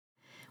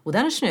U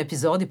današnjoj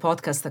epizodi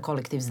podcasta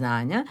Kolektiv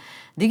znanja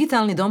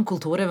Digitalni dom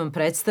kulture vam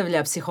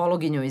predstavlja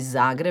psihologinju iz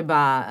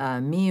Zagreba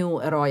Miju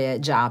Roje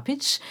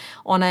Đapić.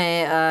 Ona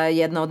je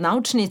jedna od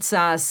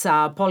naučnica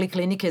sa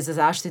Poliklinike za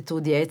zaštitu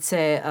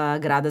djece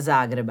grada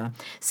Zagreba.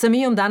 Sa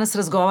Mijom danas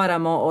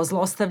razgovaramo o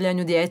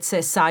zlostavljanju djece,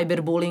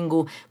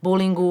 cyberbullingu,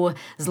 bullingu,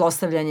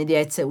 zlostavljanje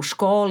djece u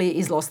školi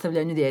i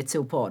zlostavljanju djece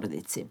u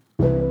porodici.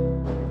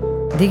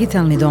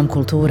 Digitalni dom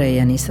kulture i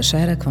Anisa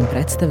Šerak vam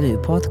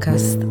predstavljaju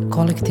podcast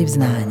Kolektiv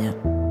znanja.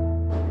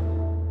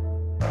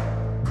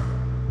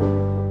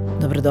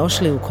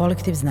 Dobrodošli u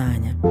Kolektiv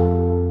znanja.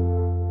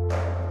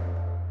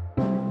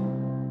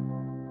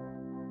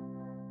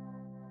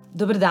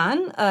 Dobar dan.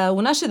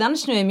 U našoj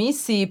današnjoj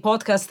emisiji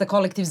podcasta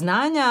Kolektiv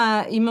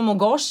znanja imamo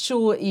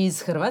gošću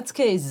iz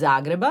Hrvatske, iz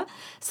Zagreba.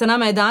 Sa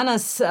nama je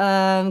danas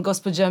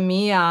gospođa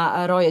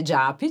Mija Roje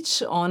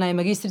Đapić. Ona je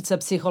magistrica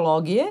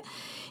psihologije.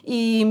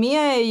 I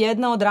Mija je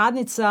jedna od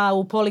radnica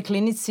u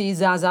Poliklinici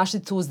za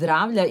zaštitu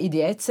zdravlja i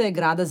djece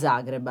grada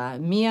Zagreba.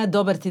 Mija,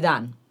 dobar ti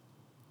dan.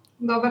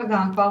 Dobar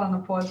dan, hvala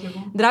na pozivu.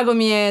 Drago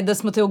mi je da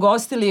smo te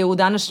ugostili u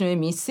današnjoj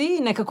emisiji.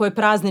 Nekako je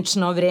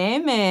praznično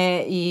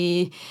vrijeme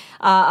i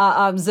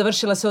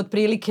završila se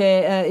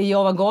otprilike i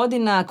ova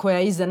godina koja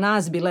je iza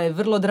nas, bila je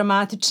vrlo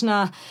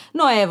dramatična.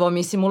 No evo,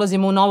 mislim,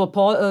 ulazimo u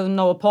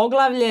novo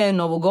poglavlje,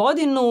 novu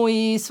godinu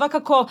i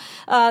svakako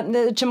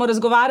ćemo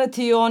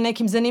razgovarati o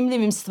nekim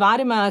zanimljivim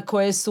stvarima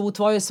koje su u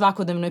tvojoj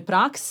svakodnevnoj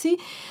praksi.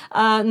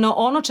 No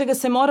ono čega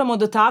se moramo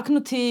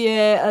dotaknuti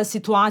je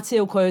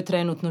situacija u kojoj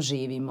trenutno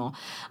živimo.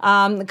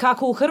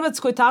 Kako u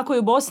Hrvatskoj, tako i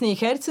u Bosni i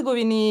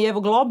Hercegovini,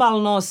 evo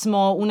globalno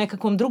smo u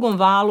nekakvom drugom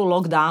valu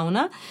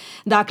lockdowna.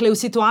 Dakle, u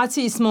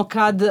situaciji smo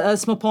kad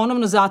smo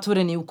ponovno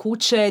zatvoreni u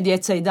kuće,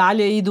 djeca i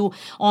dalje idu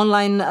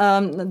online,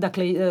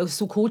 dakle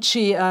su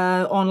kući,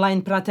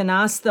 online prate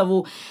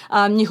nastavu,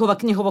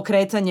 njihovo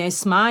kretanje je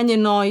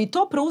smanjeno i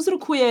to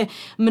prouzrokuje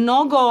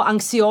mnogo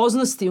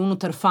anksioznosti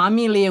unutar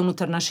familije,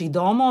 unutar naših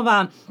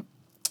domova.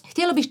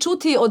 Htjela bih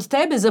čuti od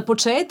tebe za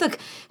početak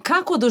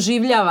kako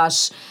doživljavaš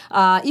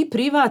i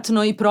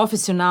privatno i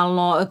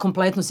profesionalno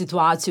kompletnu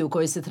situaciju u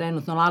kojoj se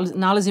trenutno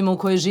nalazimo, u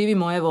kojoj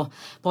živimo evo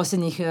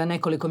posljednjih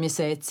nekoliko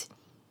mjeseci.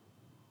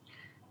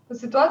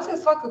 Situacija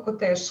je svakako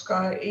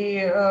teška i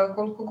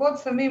koliko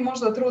god se mi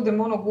možda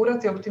trudimo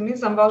gurati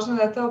optimizam, važno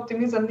je da taj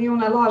optimizam nije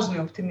onaj lažni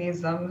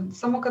optimizam.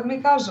 Samo kad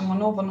mi kažemo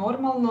novo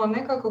normalno,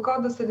 nekako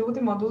kao da se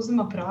ljudima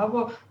oduzima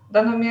pravo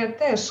da nam je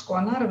teško,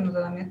 a naravno da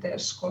nam je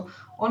teško.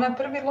 Onaj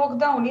prvi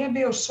lockdown nije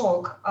bio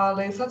šok,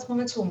 ali sad smo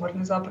već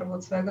umorni zapravo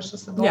od svega što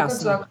se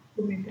događa,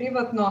 i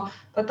privatno,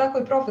 pa tako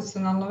i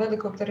profesionalno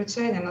veliko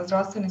opterećenje na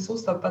zdravstveni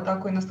sustav, pa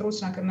tako i na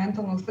stručnjake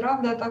mentalnog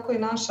zdravlja, tako i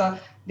naša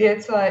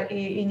djeca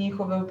i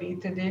njihove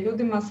obitelji.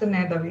 Ljudima se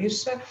ne da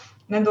više,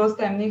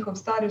 nedostaje njihov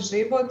stari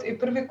život i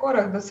prvi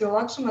korak da si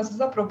olakšamo, da se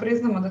zapravo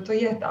priznamo da to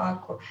je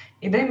tako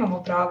i da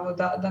imamo pravo,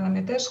 da nam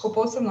je teško,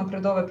 posebno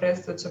pred ove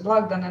predstojeće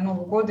blagdane,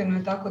 Novu godinu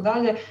i tako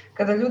dalje,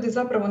 kada ljudi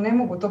zapravo ne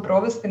mogu to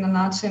provesti na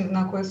način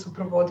na koji su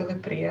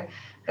provodili prije.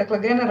 Dakle,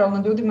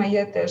 generalno ljudima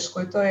je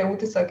teško i to je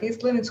utisak iz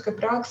kliničke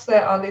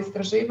prakse, ali i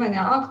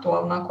istraživanja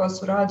aktualna koja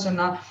su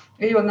rađena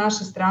i od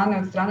naše strane,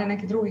 od strane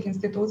nekih drugih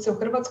institucija u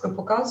Hrvatskoj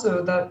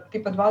pokazuju da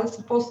tipa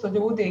 20%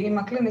 ljudi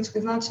ima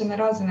klinički značajne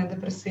razine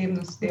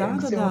depresivnosti,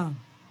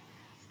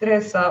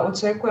 stresa.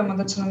 Očekujemo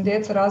da će nam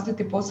djeca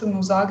razviti, posebno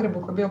u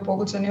Zagrebu koji je bio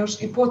pogođen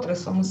još i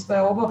potresom u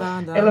sve ovo,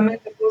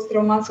 elemente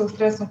posttraumatskog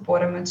stresnog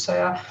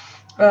poremećaja.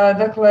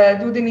 Dakle,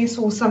 ljudi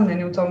nisu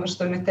usamljeni u tome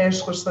što im je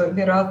teško, što je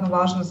vjerojatno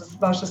važno za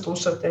vaše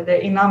slušatelje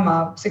i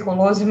nama,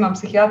 psiholozima,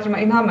 psihijatrima,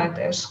 i nama je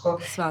teško.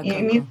 Svakako.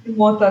 I nije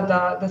sramota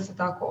da se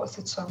tako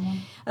osjećamo.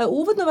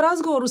 U uvodnom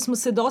razgovoru smo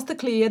se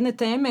dotakli jedne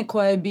teme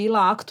koja je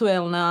bila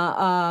aktuelna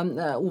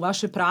u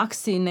vašoj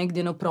praksi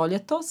negdje na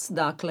proljetos,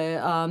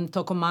 dakle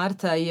tokom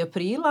marta i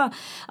aprila,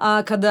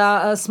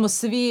 kada smo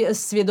svi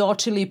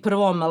svjedočili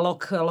prvom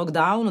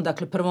lockdownu,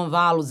 dakle prvom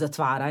valu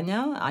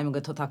zatvaranja, ajmo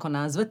ga to tako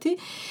nazvati.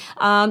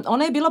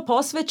 Ona je bila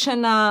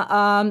posvećena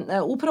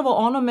upravo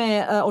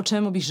onome o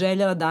čemu bih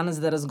željela danas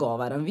da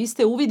razgovaram. Vi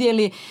ste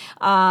uvidjeli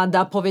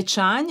da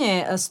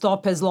povećanje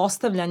stope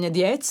zlostavljanja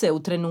djece u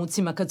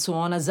trenucima kad su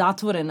ona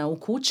zatvorena u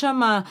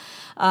kućama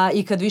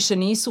i kad više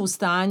nisu u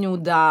stanju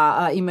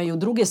da imaju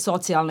druge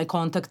socijalne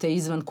kontakte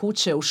izvan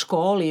kuće, u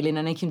školi ili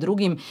na nekim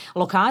drugim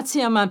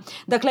lokacijama,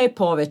 dakle je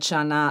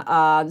povećana.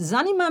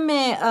 Zanima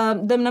me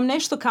da nam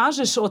nešto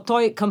kažeš o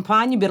toj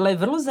kampanji, bila je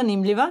vrlo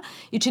zanimljiva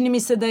i čini mi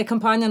se da je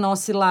kampanja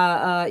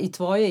nosila i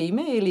tvoje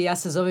ime ili ja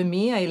se zovem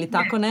Mija ili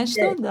tako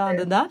nešto.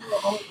 Da.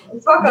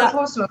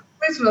 Svaka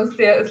sličnost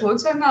je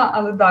slučajna,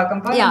 ali da,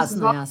 kampanja se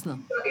zvala Jasno.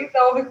 Iza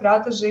ovih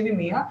vrata živi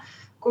Mija,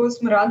 koju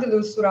smo radili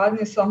u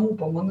suradnji sa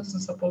MUP-om, odnosno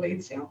sa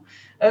policijom,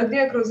 gdje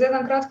je kroz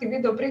jedan kratki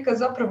video prikaz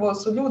zapravo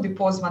su ljudi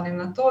pozvani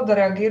na to da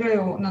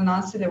reagiraju na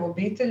nasilje u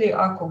obitelji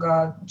ako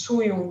ga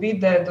čuju,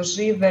 vide,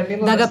 dožive.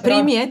 Da ga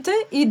primijete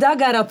i da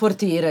ga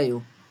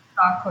raportiraju.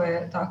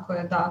 Tako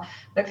je, da.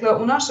 Dakle,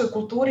 u našoj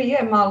kulturi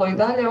je malo i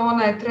dalje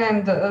onaj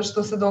trend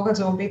što se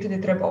događa u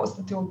obitelji treba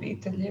ostati u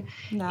obitelji.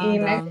 Da, I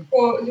da.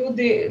 nekako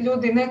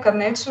ljudi nekad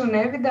ne čuju,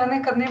 ne vide, a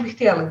nekad ne bi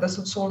htjeli da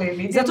su čuli i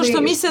vidjeli. Zato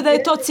što misle da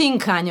je to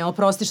cinkanje,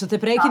 oprosti što te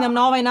prekidam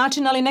na ovaj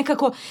način, ali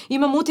nekako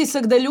imam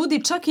utisak da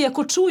ljudi čak i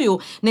ako čuju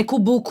neku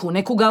buku,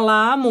 neku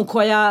galamu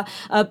koja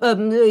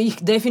ih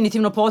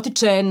definitivno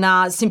potiče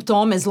na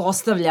simptome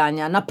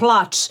zlostavljanja, na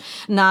plač,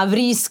 na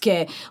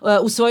vriske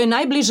u svojoj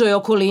najbližoj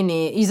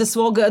okolini, iza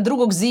svog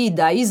drugog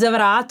zida, iza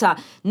vrata,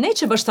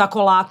 neće baš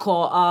tako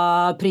lako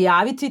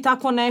prijaviti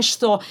takvo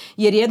nešto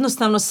jer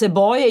jednostavno se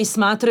boje i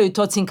smatraju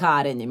to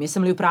cinkarenjem.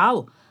 Jesam li u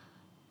pravu?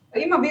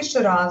 Ima više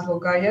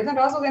razloga. Jedan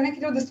razlog je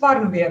neki ljudi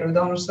stvarno vjeruju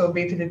da ono što je u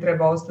obitelji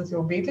treba ostati u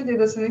obitelji,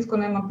 da se nitko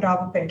nema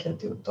pravo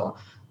petljati u to.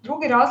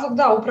 Drugi razlog,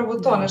 da, upravo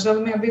to, ne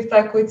želim ja biti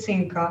taj koji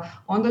cinka.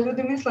 Onda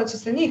ljudi misle da će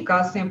se njih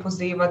kasnije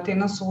pozivati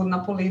na sud,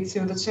 na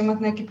policiju, da će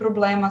imati neki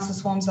problema sa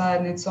svom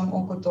zajednicom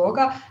oko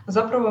toga.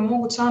 Zapravo je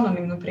moguće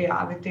anonimno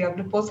prijaviti. Ja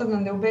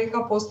pretpostavljam da u BiH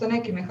postoje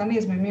neki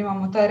mehanizmi. Mi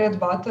imamo taj red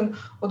button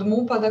od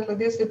MUP-a, dakle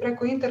gdje se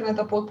preko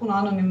interneta potpuno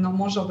anonimno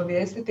može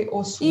obavijestiti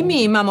o sudu. I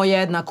mi imamo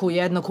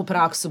jednaku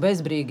praksu,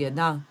 bez brige,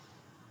 da.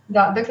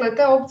 Da, dakle,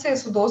 te opcije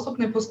su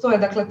dostupne, postoje,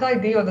 dakle, taj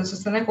dio da će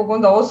se nekog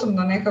onda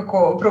osobno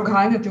nekako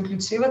proganjati,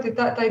 uključivati,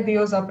 taj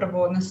dio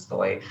zapravo ne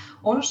stoji.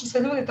 Ono što se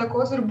ljudi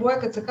također boje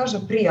kad se kaže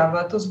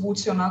prijava, to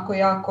zvuči onako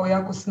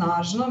jako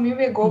snažno, mi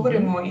uvijek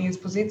govorimo i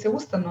iz pozicije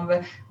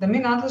ustanove da mi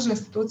nadležne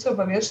institucije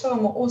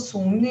obavještavamo o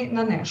sumnji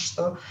na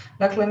nešto.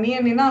 Dakle,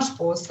 nije ni naš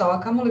posao,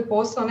 a kamoli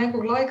posao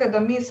nekog lajka da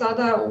mi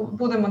sada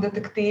budemo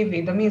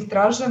detektivi, da mi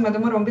istražujemo i da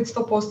moramo biti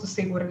 100%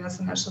 sigurni da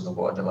se nešto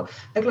dogodilo.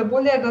 Dakle,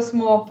 bolje je da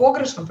smo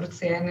pogrešno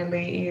procijenili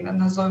i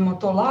nazovimo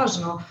to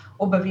lažno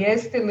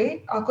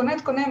obavijestili, ako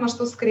netko nema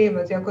što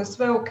skrivati, ako je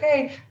sve ok,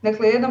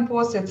 dakle jedan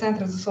posjet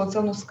Centra za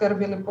socijalnu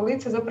skrb ili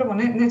policije zapravo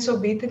neće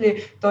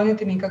obitelji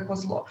donijeti nikakvo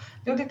zlo.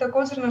 Ljudi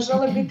također ne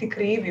žele biti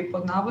krivi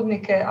pod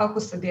navodnike ako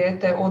se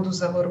dijete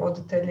oduzelo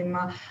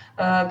roditeljima.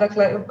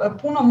 Dakle,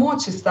 puno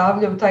moći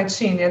stavljaju taj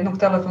čin jednog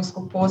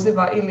telefonskog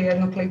poziva ili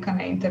jednog klika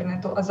na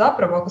internetu, a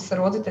zapravo ako se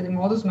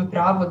roditeljima oduzme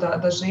pravo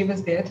da žive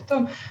s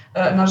djetetom,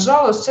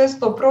 nažalost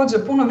često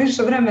prođe puno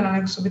više vremena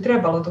nego što bi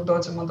trebalo dok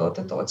dođemo do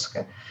te točke.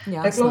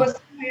 Jasno. Dakle, ovo je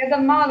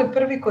jedan mali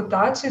prvi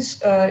kotačić,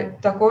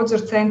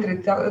 također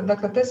centri,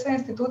 dakle te sve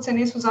institucije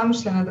nisu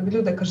zamišljene da bi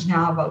ljude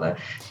kažnjavale.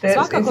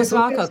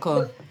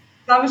 Svakako.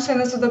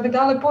 Zamišljene su da bi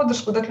dale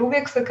podršku, dakle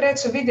uvijek se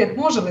kreće vidjeti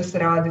može li se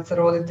raditi sa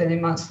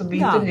roditeljima, s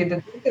obitelji, da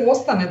dijete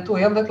ostane tu,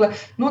 jel? Dakle,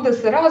 nude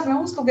se razne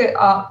usluge,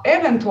 a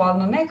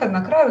eventualno nekad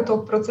na kraju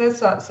tog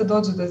procesa se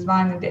dođe do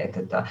izdvajanja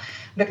djeteta.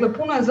 Dakle,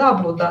 puno je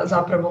zabluda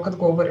zapravo kad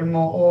govorimo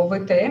o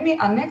ovoj temi,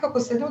 a nekako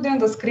se ljudi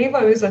onda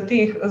skrivaju iza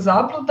tih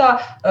zabluda,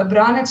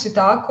 braneći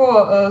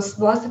tako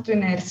vlastitu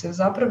inerciju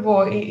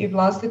zapravo i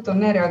vlastito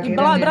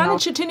nereagiranje. I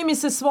braneći čini mi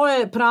se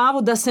svoje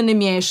pravo da se ne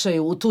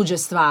miješaju u tuđe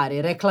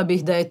stvari. Rekla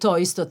bih da je to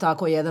isto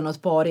tako jedan od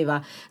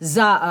poriva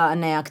za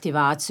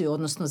neaktivaciju,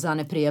 odnosno za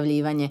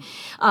neprijavljivanje.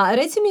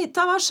 Reci mi,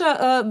 ta vaša,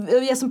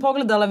 ja sam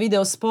pogledala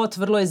video spot,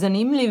 vrlo je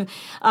zanimljiv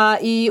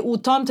i u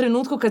tom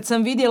trenutku kad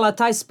sam vidjela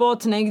taj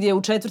spot negdje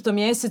u 4.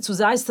 mjesecu,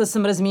 zaista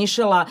sam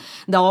razmišljala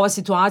da ova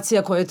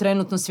situacija koju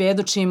trenutno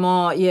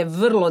svjedočimo je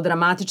vrlo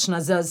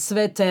dramatična za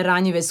sve te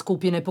ranjive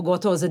skupine,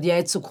 pogotovo za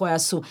djecu koja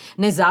su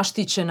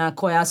nezaštićena,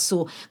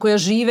 koja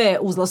žive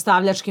u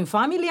zlostavljačkim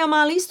familijama,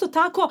 ali isto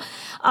tako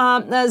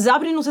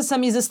zabrinuta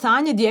sam i za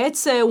stanje djece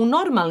u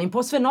normalnim,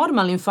 posve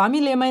normalnim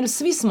familijama, jer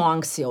svi smo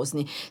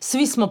anksiozni,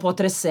 svi smo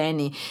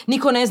potreseni.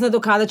 Niko ne zna do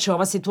kada će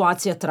ova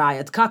situacija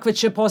trajati, kakve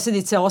će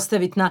posljedice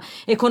ostaviti na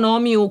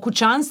ekonomiju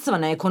kućanstva,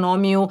 na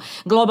ekonomiju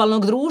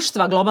globalnog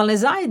društva, globalne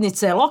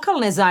zajednice,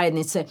 lokalne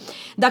zajednice.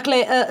 Dakle,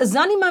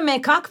 zanima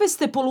me kakve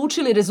ste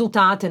polučili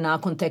rezultate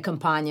nakon te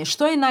kampanje.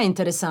 Što je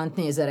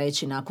najinteresantnije za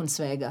reći nakon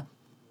svega?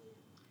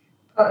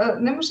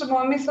 Ne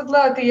možemo mi sad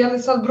gledati je li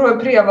sad broj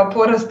prijava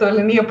porastao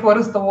ili nije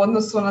porastao u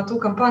odnosu na tu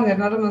kampanju, jer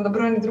naravno da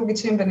brojni drugi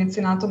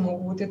čimbenici na to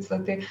mogu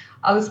utjecati,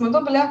 ali smo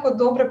dobili jako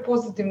dobre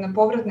pozitivne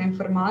povratne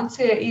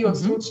informacije i od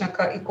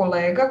stručnjaka i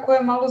kolega koje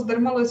je malo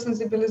zdrmalo i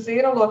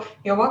senzibiliziralo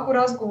i ovako u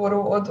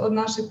razgovoru od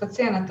naših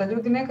pacijenata.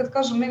 Ljudi nekad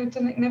kažu, meni to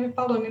ne bi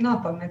palo ni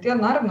na pamet. Ja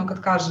naravno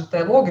kad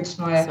kažete,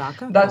 logično je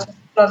da će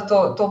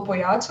to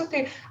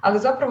pojačati, ali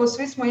zapravo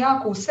svi smo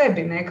jako u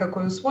sebi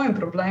nekako i u svojim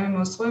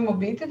problemima, u svojim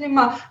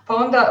obiteljima, pa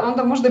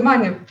onda možda i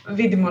manje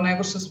vidimo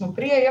nego što smo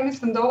prije. Ja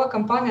mislim da ova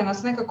kampanja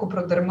nas nekako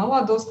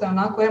prodrmala, dosta je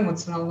onako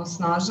emocionalno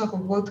snažna,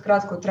 koliko god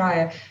kratko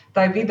traje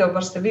taj video,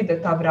 baš se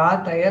vide ta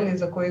vrata,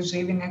 za koje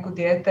živi neko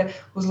dijete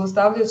u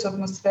zlostavljajućoj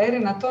atmosferi,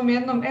 na tom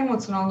jednom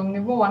emocionalnom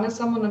nivou, a ne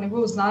samo na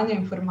nivou znanja i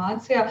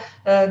informacija,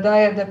 da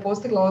je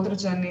postigla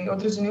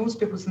određeni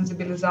uspjeh u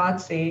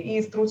senzibilizaciji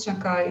i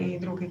stručnjaka i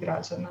drugih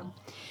građana.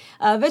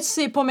 Već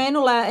si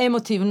pomenula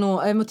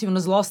emotivno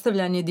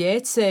zlostavljanje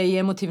djece i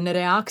emotivne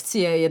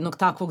reakcije jednog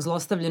takvog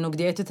zlostavljanog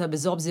djeteta,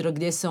 bez obzira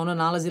gdje se ono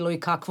nalazilo i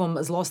kakvom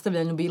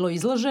zlostavljanju bilo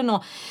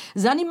izloženo.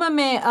 Zanima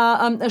me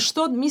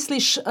što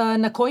misliš,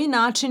 na koji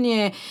način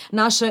je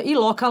naša i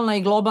lokalna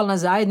i globalna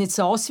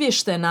zajednica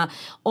osviještena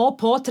o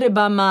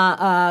potrebama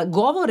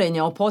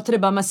govorenja, o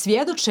potrebama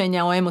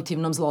svjedočenja o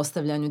emotivnom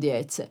zlostavljanju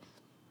djece?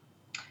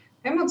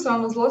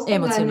 Emocionalno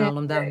zlostavljanje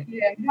Emocionalnom, da.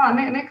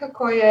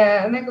 nekako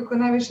je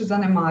najviše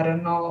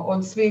zanemareno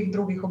od svih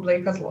drugih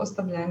oblika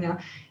zlostavljanja.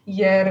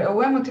 Jer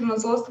u emotivnom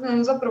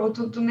zlostavljanju zapravo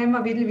tu nema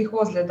vidljivih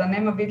ozljeda,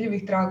 nema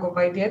vidljivih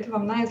tragova i dijete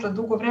vam naizgled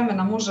dugo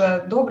vremena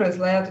može dobro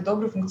izgledati,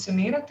 dobro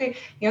funkcionirati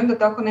i onda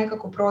tako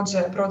nekako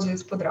prođe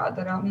ispod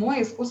radara.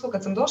 Moje iskustvo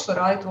kad sam došla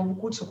raditi u ovu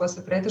kuću koja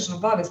se pretežno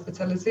bavi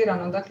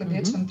specijalizirano, dakle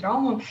dječjom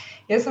traumom,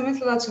 ja sam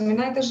mislila da će mi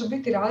najteže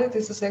biti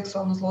raditi sa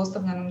seksualno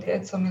zlostavljanom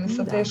djecom ili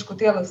sa teško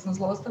tjelesno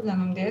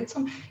zlostavljanom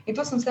djecom i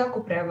to sam se jako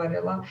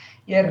prevarila.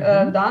 Jer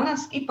danas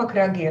ipak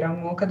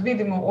reagiramo kad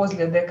vidimo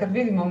ozljede, kad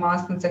vidimo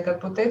masnice, kad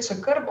poteče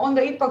krv,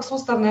 onda ipak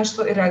sustav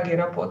nešto i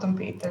reagira po tom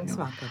pitanju.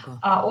 Svakako.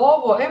 A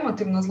ovo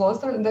emotivno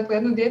zlostavljanje, dakle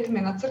jedno dijete mi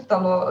je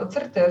nacrtalo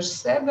crtež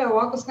sebe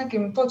ovako s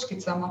nekim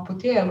točkicama po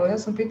tijelu. Ja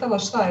sam pitala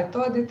šta je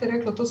to, a dijete je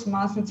reklo to su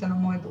masnice na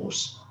moje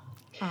duši.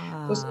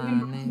 To su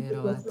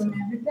masnice koje se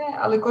ne vide,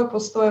 ali koje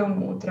postoje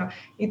unutra.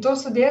 I to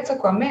su djeca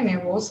koja meni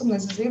osobno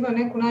izazivaju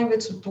neku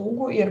najveću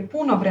tugu jer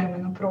puno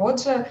vremena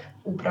prođe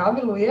u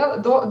pravilu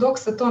dok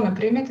se to ne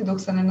primijeti,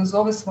 dok se ne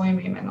nazove svojim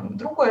imenom.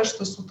 Drugo je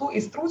što su tu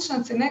i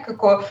stručnjaci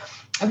nekako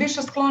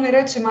više skloni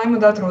reći ajmo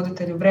dati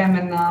roditelju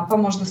vremena, pa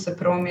možda se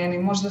promijeni,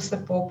 možda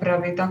se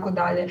popravi i tako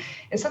dalje.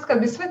 Sad kad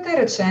bi sve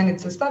te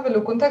rečenice stavili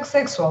u kontekst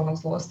seksualnog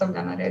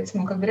zlostavljanja,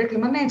 recimo kad bi rekli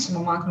ma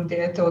nećemo maknuti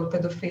dijete od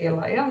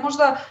pedofila,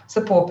 možda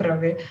se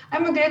popravi.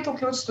 Ajmo dijete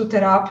uključiti u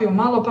terapiju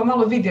pa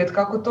malo vidjeti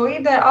kako to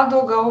ide, a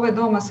dok ga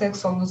doma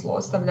seksualno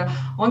zlostavlja.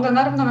 Onda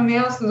naravno nam je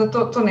jasno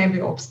da to ne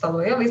bi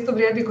opstalo. Isto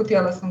vrijedi kod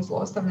tjelesnog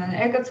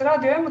zlostavljanja. Kad se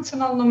radi o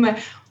emocionalnome,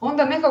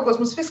 onda nekako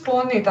smo svi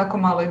skloni tako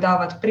malo i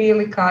davati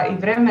prilika i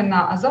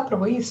vremena, a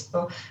zapravo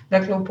isto.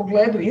 Dakle, u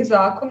pogledu i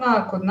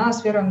zakona, kod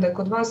nas, vjerujem da je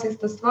kod vas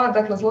ista stvar,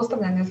 dakle,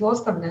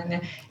 zlostavljanje.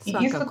 I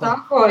isto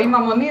tako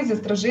imamo niz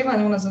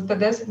istraživanja unazad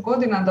 50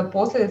 godina da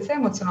posljedice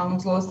emocionalnog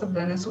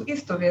zlostavljanja su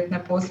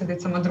istovjetne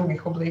posljedicama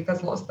drugih oblika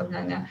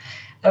zlostavljanja.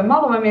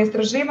 Malo vam je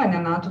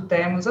istraživanja na tu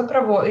temu.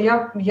 Zapravo,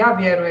 ja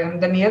vjerujem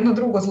da nijedno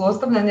drugo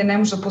zlostavljanje ne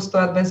može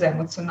postojati bez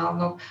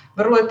emocionalnog.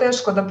 Vrlo je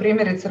teško da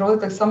primjerice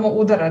roditelj samo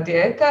udara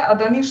dijete, a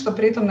da ništa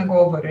pritom ne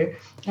govori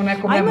u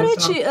nekom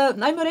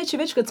emocionalnom. Ajmo reći,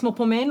 već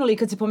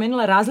kad si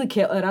pomenula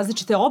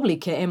različite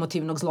oblike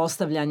emotivnog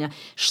zlostavljanja,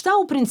 šta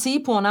u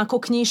principu onako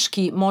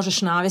knjiški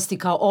možeš navesti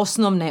kao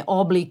osnovne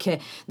oblike,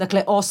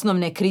 dakle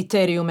osnovne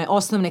kriterijume,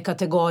 osnovne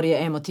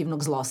kategorije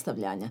emotivnog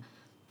zlostavljanja?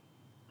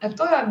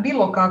 To je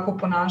bilo kakvo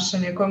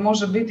ponašanje koje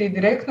može biti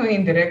direktno i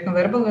indirektno,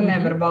 verbalno i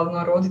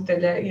neverbalno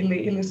roditelja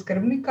ili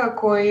skrbnika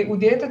koji u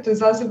djetetu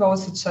izaziva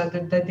osjećaj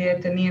da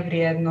dijete nije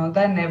vrijedno,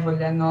 da je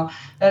nevoljeno,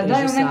 da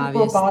je u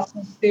nekakvoj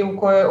opasnosti u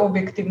kojoj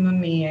objektivno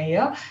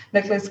nije.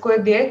 Dakle, s koje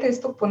dijete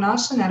iz tog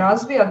ponašanja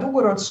razvija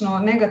dugoročno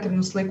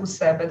negativnu sliku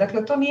sebe.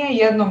 Dakle, to nije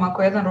jednom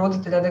ako je jedan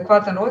roditelj,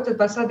 adekvatan roditelj,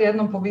 pa sad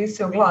jednom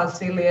povisio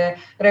glas ili je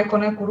rekao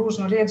neku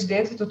ružnu riječ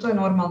djetetu, to je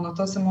normalno,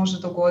 to se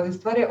može dogoditi.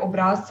 Stvar je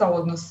obrasca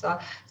odnosa.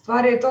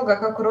 Stvar je toga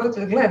kako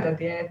roditelj gleda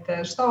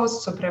dijete, šta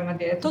osjeća prema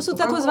djetetu. To su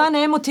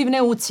takozvane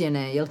emotivne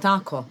ucjene, je li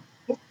tako?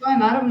 To je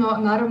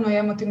naravno i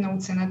emotivne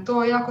ucjene.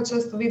 To jako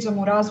često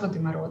viđamo u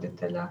razvodima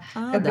roditelja.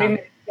 Kad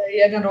primjerice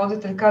jedan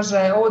roditelj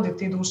kaže odi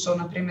ti dušo,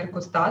 na primjer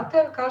kod tate,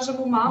 kaže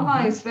mu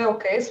mama i sve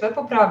ok, sve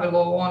po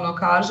pravilu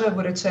kaže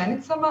u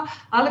rečenicama,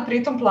 ali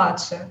pritom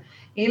plače.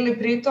 Ili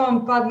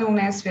pritom padne u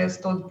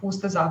nesvijest od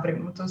puste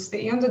zabrinutosti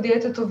i onda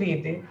dijete to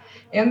vidi.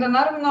 I onda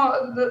naravno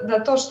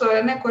da to što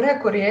je neko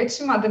rekao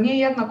riječima da nije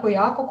jednako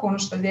jako kao ono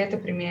što je dijete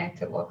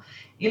primijetilo.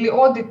 Ili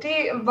odi ti,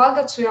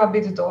 valjda ću ja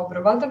biti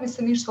dobro, valjda mi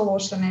se ništa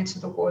loše neće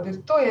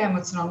dogoditi. To je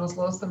emocionalno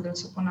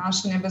zlostavljajuće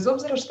ponašanje, bez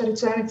obzira što je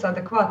rečenica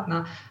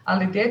adekvatna,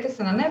 ali dijete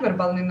se na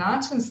neverbalni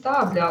način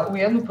stavlja u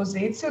jednu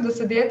poziciju da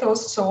se dijete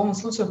osjeća u ovom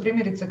slučaju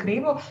primjerice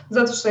krivo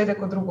zato što ide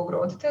kod drugog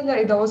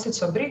roditelja i da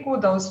osjeća brigu,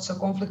 da osjeća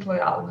konflikt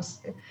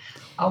lojalnosti.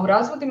 A u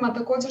razvodima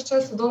također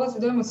često dolazi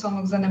do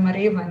emocionalnog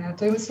zanemarivanja.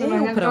 To je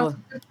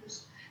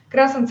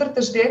krasan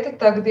crtež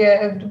djeteta gdje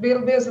je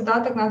bio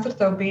zadatak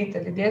nacrta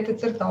obitelji. Dijete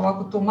crta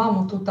ovako tu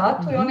mamu, tu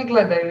tatu i oni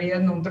gledaju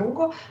jednom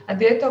drugo, a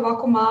dijete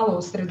ovako malo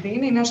u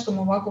sredini i nešto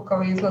mu ovako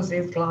kao izlazi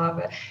iz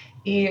glave.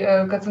 I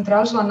kad sam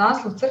tražila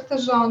naslov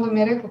crteža, onda mi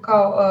je rekao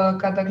kao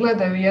kada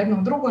gledaju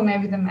jednom drugo ne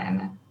vide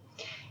mene.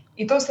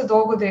 I to se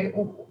dogodi,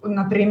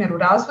 na primjer, u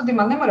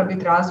razvodima, ali ne mora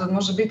biti razvod,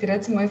 može biti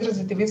recimo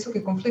izraziti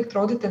visoki konflikt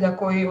roditelja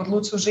koji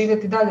odlučuju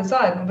živjeti dalje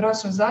zajedno u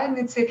bračnoj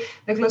zajednici.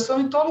 Dakle, su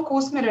oni toliko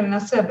usmjereni na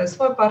sebe,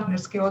 svoj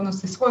partnerski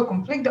odnos i svoj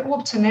konflikt da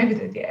uopće ne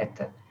vide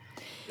dijete.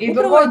 I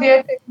dok god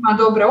dijete ima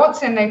dobre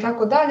ocjene i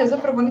tako dalje,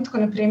 zapravo nitko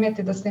ne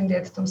primijeti da s tim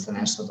djetetom se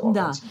nešto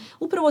događa. Da,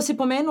 upravo si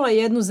pomenula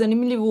jednu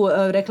zanimljivu,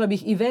 rekla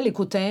bih i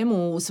veliku temu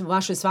u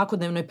vašoj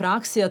svakodnevnoj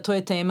praksi, a to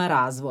je tema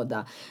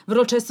razvoda.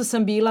 Vrlo često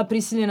sam bila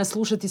prisiljena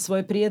slušati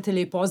svoje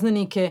prijatelje i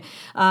poznanike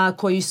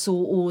koji su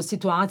u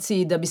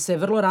situaciji da bi se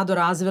vrlo rado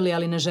razveli,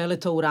 ali ne žele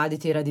to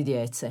uraditi radi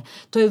djece.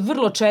 To je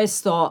vrlo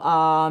često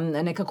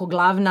nekako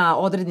glavna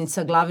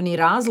odrednica, glavni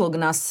razlog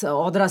nas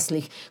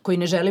odraslih koji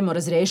ne želimo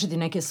razriješiti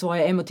neke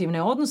svoje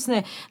emotivne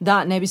odnose,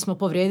 da ne bismo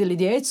povrijedili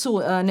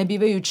djecu, ne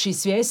bivajući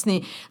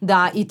svjesni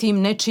da i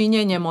tim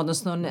nečinjenjem,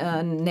 odnosno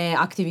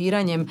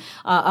neaktiviranjem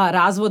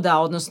razvoda,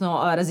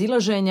 odnosno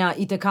razilaženja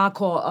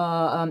itekako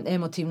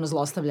emotivno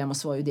zlostavljamo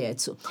svoju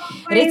djecu.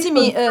 Reci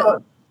mi...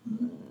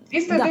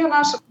 Isto je dio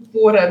naše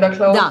kulture,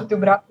 dakle, ostati u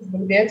braku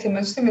zbog djece.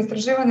 Međutim,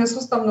 istraživanja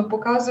sustavno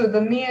pokazuju da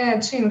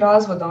nije čin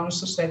razvoda ono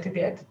što šteti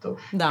djetetu.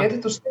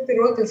 Djetetu šteti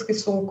roditeljski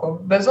sukob,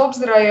 bez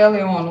obzira je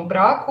li on u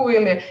braku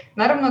ili...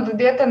 Naravno da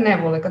dijete ne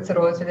vole kad se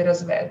roditelji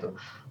razvedu.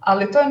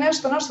 Ali to je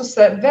nešto na što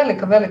se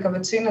velika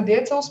većina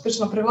djece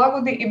uspješno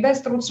prilagodi i bez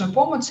stručne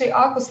pomoći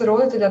ako se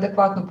roditelji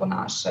adekvatno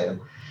ponašaju.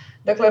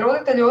 Dakle,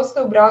 roditelji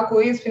ostaju u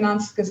braku iz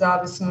financijske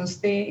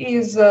zavisnosti,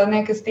 iz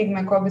neke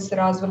stigme koja bi se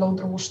razvila u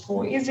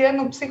društvu, iz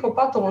jednog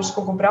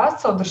psihopatološkog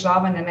obrasca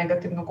održavanja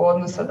negativnog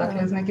odnosa,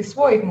 dakle iz nekih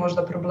svojih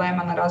možda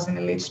problema na razini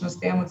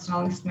ličnosti,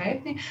 emocionalnih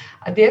smetnji,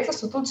 a djeca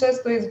su tu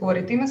često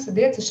izgovori. Time se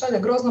djeci šalje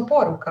grozna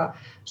poruka.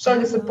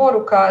 Šalje se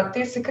poruka,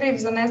 ti si kriv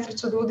za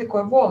nesreću ljudi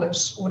koje voliš,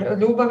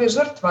 ljubav je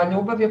žrtva,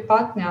 ljubav je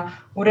patnja,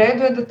 u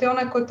redu je da ti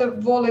onaj ko te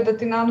voli da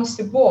ti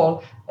nanosi bol,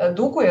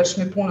 duguješ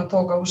mi puno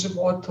toga u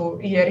životu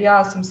jer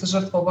ja sam se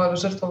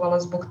žrtvovala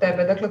zbog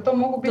tebe. Dakle, to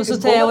mogu biti... To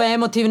su te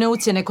emotivne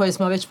ucjene koje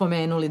smo već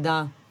pomenuli,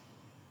 da.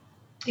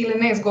 Ili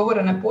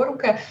neizgovorene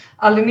poruke,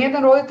 ali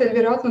nijedan roditelj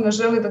vjerojatno ne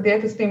želi da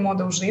dijete s tim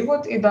ode u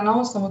život i da na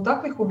osnovu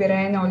takvih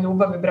uvjerenja o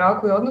ljubavi,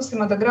 braku i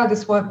odnosima da gradi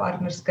svoje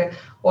partnerske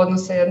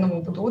odnose jednom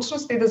u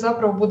budućnosti i da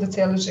zapravo bude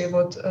cijeli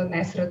život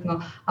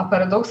nesretno. A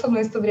paradoksalno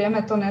isto vrijeme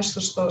je to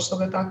nešto što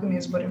ga takvim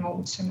izborima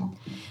učimo.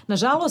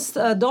 Nažalost,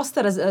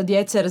 dosta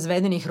djece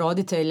razvedenih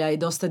roditelja i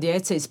dosta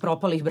djece iz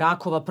propalih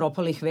brakova,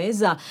 propalih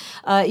veza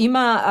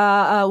ima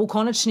u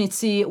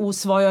konačnici u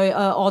svojoj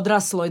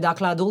odrasloj,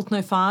 dakle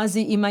adultnoj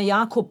fazi, ima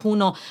jako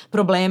puno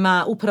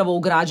problema upravo u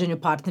građenju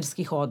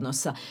partnerskih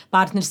odnosa.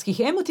 Partnerskih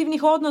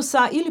emotivnih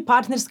odnosa ili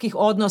partnerskih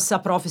odnosa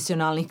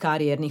profesionalnih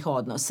karijernih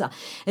odnosa.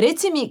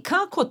 Reci mi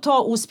kako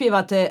to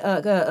uspijevate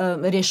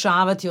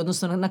rješavati,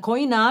 odnosno na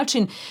koji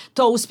način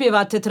to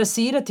uspijevate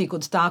trasirati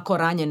kod tako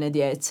ranjene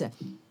djece?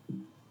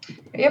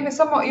 Ja bih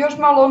samo još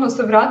malo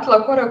se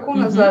vratila korak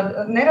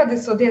unazad. Ne radi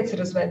se o djeci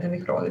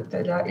razvedenih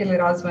roditelja ili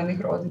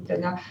razvojenih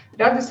roditelja.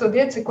 Radi se o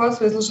djeci koja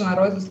su izložena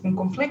roditeljskom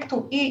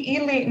konfliktu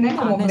ili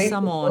nekom obliku. Ne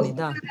samo oni,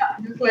 da.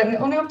 Dakle,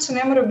 oni uopće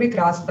ne moraju biti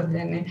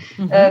rastavljeni.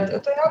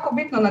 To je jako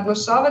bitno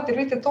naglašavati jer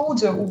vidite, to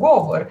uđe u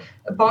govor.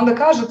 Pa onda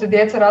kažete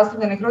djeca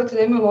rastavljenih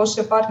roditelja imaju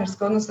lošije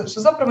partnerske odnose, što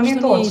zapravo nije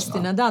točno. Što nije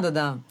istina,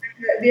 da.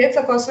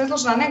 Djeca koja su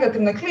izložena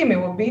negativnoj klimi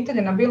u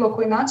obitelji na bilo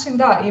koji način,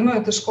 da,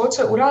 imaju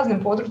teškoće u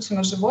raznim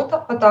područjima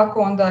života, pa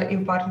tako onda i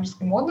u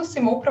partnerskim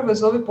odnosima, upravo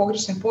iz ovih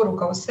pogrešnih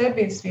poruka o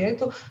sebi i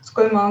svijetu s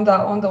kojima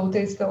onda u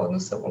te iste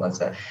odnose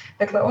ulaze.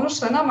 Dakle, ono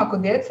što je nama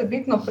kod djece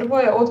bitno, prvo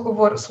je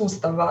odgovor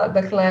sustava.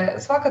 Dakle,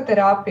 svaka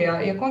terapija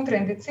je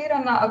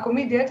kontraindicirana ako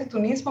mi djetetu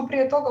nismo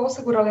prije toga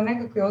osigurali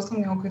nekakvi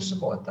osnovni okvir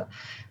života.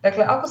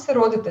 Dakle, ako se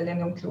roditelji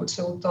ne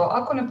uključe u to,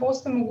 ako ne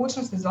postoji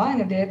mogućnost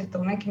izdvajanja djeteta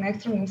u nekim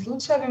ekstremnim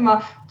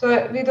slučajevima, to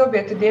je vi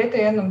dobijete dijete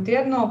jednom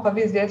tjedno, pa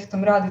vi s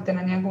djetetom radite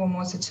na njegovom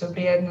osjećaju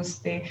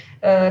vrijednosti,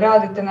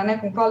 radite na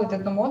nekom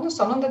kvalitetnom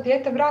odnosu, ali onda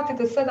dijete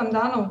vratite 7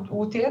 dana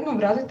u tjednu,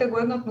 vratite ga u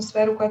jednu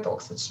atmosferu koja je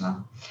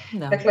toksična.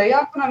 Da. Dakle,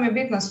 jako nam je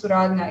bitna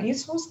suradnja i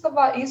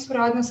sustava i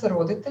suradnja sa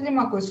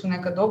roditeljima koji su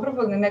nekad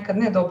dobrovoljni, nekad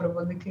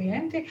nedobrovoljni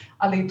klijenti,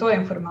 ali i to je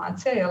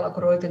informacija, jer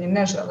ako roditelji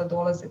ne žele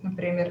dolaziti, na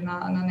primjer,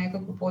 na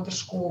nekakvu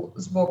podršku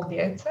zbog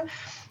djece,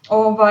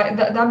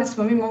 da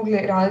bismo mi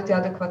mogli raditi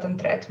adekvatan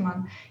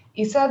tretman.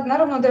 I sad,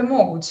 naravno da je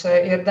moguće,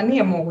 jer da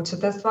nije moguće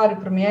te stvari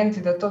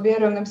promijeniti, da to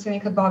vjerujem, ne bi se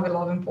nikad bavila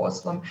ovim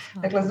poslom.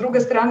 Dakle, s druge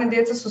strane,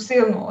 djeca su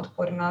silno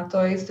otporna,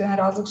 to je isto jedan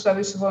razlog što ja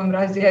više volim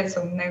raditi s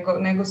djecom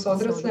nego s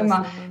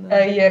odraslima,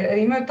 jer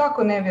imaju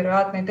tako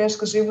nevjerojatne i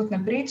teške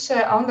životne priče,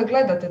 a onda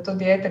gledate to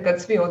dijete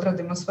kad svi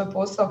odradimo svoj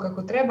posao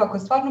kako treba, koje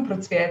stvarno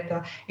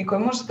procvjeta i koje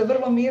možete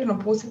vrlo mirno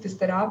pustiti iz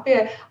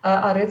terapije,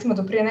 a recimo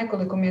do prije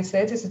nekoliko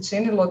mjeseci se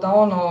činilo da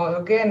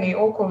geni,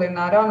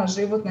 okolina, rana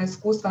životna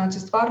iskustva, znači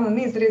stvarno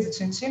niz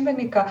rizičnih čimbenika,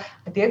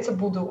 a djeca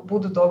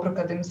budu dobro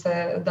kad im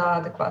se da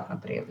adekvatna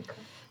prilika.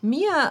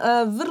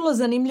 Mija, vrlo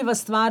zanimljiva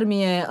stvar mi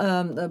je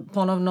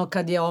ponovno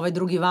kad je ovaj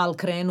drugi val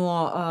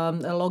krenuo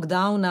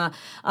lockdowna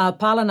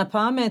pala na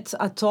pamet,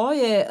 a to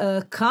je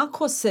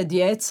kako se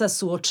djeca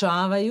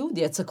suočavaju,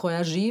 djeca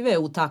koja žive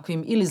u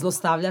takvim ili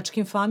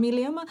zlostavljačkim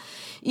familijama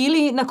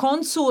ili na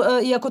koncu,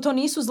 iako to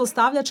nisu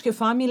zlostavljačke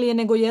familije,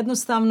 nego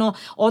jednostavno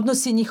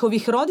odnosi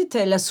njihovih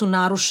roditelja su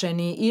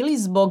narušeni ili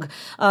zbog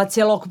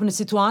cjelokupne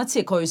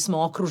situacije koju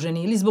smo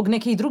okruženi ili zbog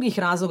nekih drugih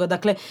razloga.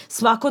 Dakle,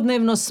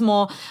 svakodnevno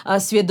smo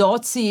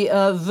svjedoci okolnosti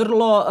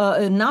vrlo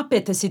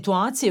napete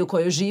situacije u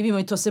kojoj živimo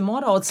i to se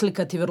mora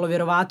odslikati vrlo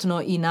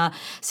vjerovatno i na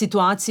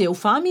situacije u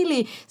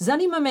familiji.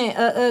 Zanima me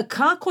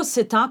kako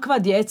se takva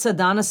djeca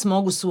danas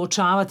mogu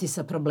suočavati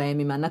sa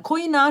problemima, na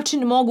koji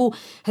način mogu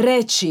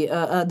reći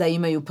da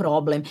imaju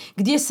problem,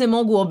 gdje se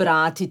mogu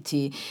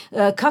obratiti,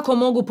 kako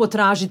mogu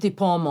potražiti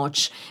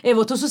pomoć.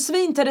 Evo, to su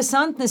sve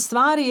interesantne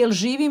stvari jer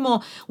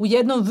živimo u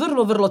jednom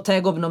vrlo, vrlo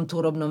tegobnom,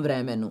 turobnom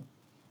vremenu.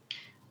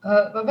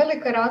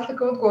 Velika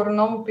razlika u odgovoru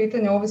na ovo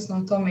pitanje ovisno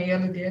o tome je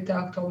li dijete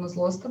aktualno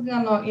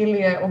zlostavljano ili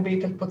je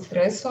obitelj pod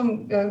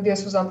stresom, gdje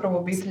su zapravo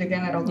obitelji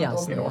generalno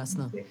dobri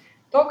odnosi.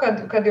 To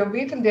kad je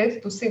obitelj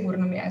djetetu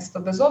sigurno mjesto,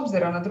 bez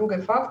obzira na druge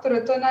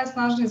faktore, to je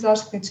najsnažniji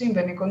zaštitni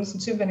čimbenik, odnosno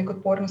čimbenik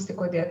otpornosti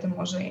koje dijete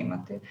može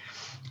imati.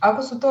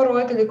 Ako su to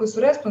roditelji koji su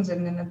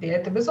responsivni na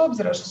dijete, bez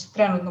obzira što su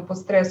trenutno pod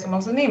stresom,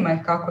 ali zanima ih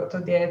kako je to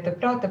dijete,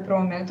 prate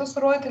promjene, to su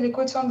roditelji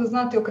koji će onda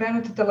znati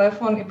okrenuti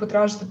telefon i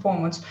potražiti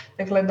pomoć.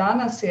 Dakle,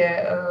 danas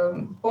je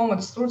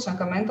pomoć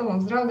stručnjaka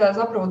mentalnog zdravlja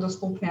zapravo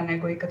dostupnija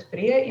nego ikad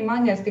prije i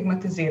manje je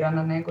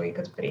stigmatizirana nego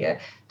ikad prije.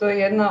 To je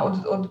jedna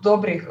od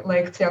dobrih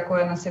lekcija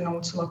koja nas je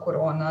naučila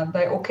korona, da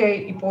je ok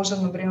i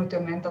poželjno brinuti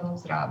o mentalnom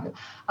zdravlju.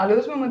 Ali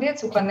uzmemo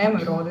djecu koja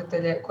nemaju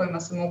roditelje kojima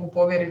se mogu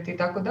povjeriti i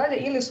tako dalje,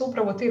 ili su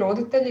upravo ti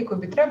roditelji koji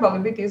bi trebali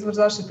biti izvor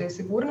zaštite i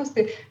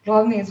sigurnosti,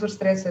 glavni izvor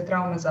stresa i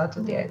traume za to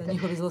dijete.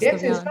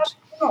 Djeci je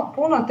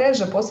puno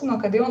teže, posebno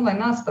kad je online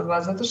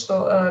nastava, zato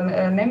što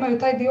nemaju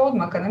taj dio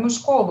odmaka, nemaju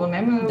školu,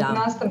 nemaju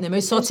nastavnike.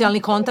 Nemaju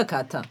socijalnih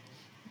kontakata.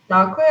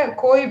 Tako je,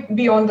 koji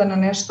bi onda na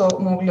nešto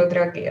mogli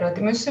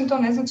odreagirati. Međutim, to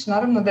ne znači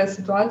naravno da je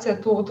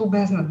situacija tu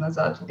beznadna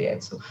za tu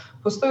djecu.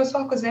 Postoji u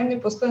svakoj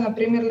zemlji, postoje na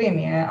primjer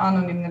linije,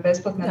 anonimne,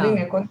 besplatne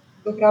linije, koje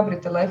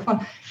hrabri telefon.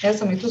 Ja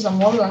sam i tu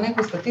zamolila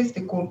neku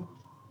statistiku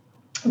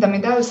da mi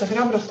daju sa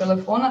hrabrog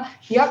telefona.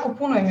 Jako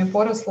puno im je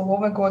poraslo u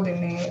ovoj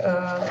godini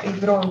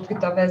i broj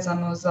upita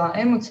vezano za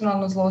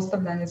emocionalno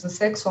zlostavljanje, za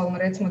seksualno,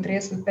 recimo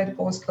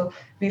 35%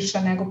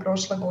 više nego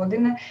prošle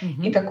godine.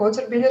 I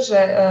također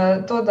bilježe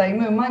to da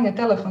imaju manje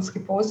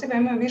telefonskih poziva,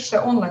 imaju više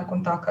online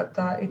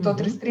kontakata i to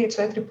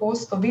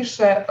 33-4%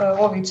 više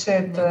ovi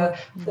chat,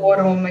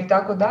 forum i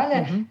tako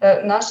dalje.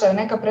 Naša je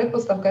neka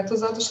pretpostavka je to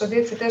zato što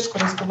djeci teško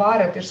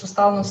razgovarati jer su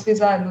stalno svi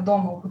zajedno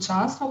doma u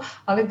kućanstvu,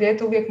 ali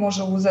dijete uvijek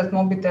može uzeti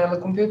mobitel,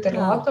 kompjuter,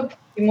 laptop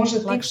i može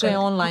tipkati. Lakše je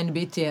online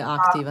biti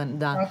aktivan,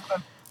 da.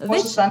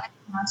 Može se na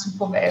neki način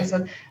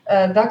povezati.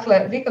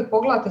 Dakle, vi kad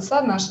pogledate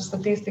sad naše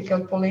statistike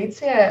od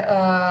policije,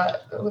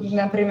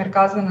 na primjer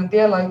kaznena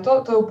djela i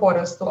to je u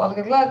porastu, ali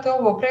kad gledate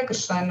ovo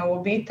prekršajno u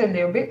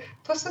obitelji,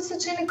 to sad se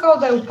čini kao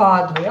da je u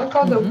padu,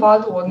 kao da je u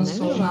padu u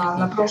odnosu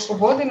na prošlu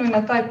godinu i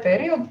na taj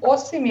period,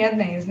 osim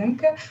jedne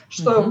iznimke,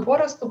 što je u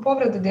porastu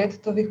povrede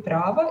djetetovih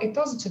prava i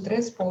to za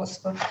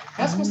 40%.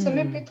 Ja smo se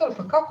mi pitali,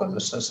 pa kako,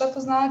 šta to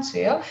znači,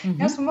 jel?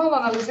 Ja smo malo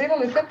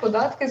analizirali te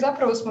podatke i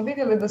zapravo smo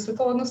vidjeli da se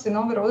to odnosi na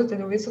ove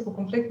roditelje u visoko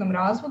konfliktnom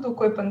razvodu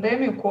koji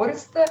pandemiju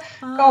koriste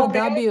kao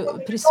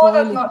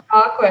prisvojili.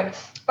 Tako je.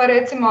 Pa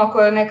recimo ako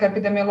je neka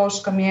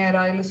epidemiološka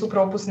mjera ili su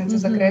propusnice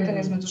za kretanje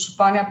između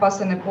županija pa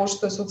se ne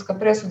poštuje sudska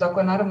presuda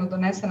koja je naravno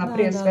donesena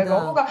prije svega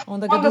ovoga.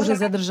 Onda ga duže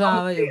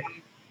zadržavaju.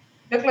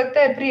 Dakle,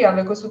 te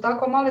prijave koje su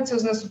tako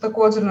maliciozne su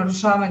također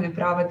narušavanje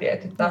prava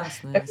djeteta.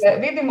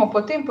 Dakle, vidimo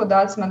po tim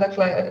podacima,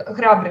 dakle,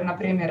 hrabri na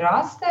primjer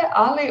raste,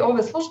 ali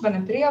ove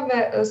službene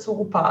prijave su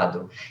u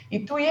padu.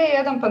 I tu je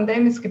jedan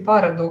pandemijski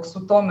paradoks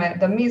u tome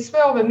da mi sve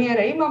ove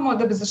mjere imamo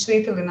da bi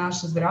zaštitili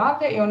naše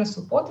zdravlje i one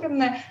su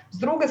potrebne. S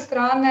druge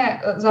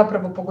strane,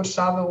 zapravo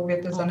pogoršavaju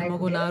uvjete za neku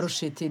mogu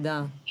narušiti,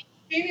 da.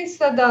 Čini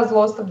se da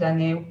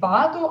zlostavljanje je u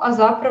padu, a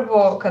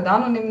zapravo kad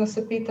anonimno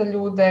se pita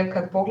ljude,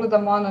 kad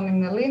pogledamo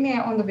anonimne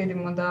linije, onda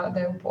vidimo da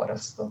je u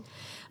porastu.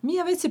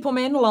 Mija, već si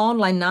pomenula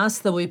online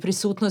nastavu i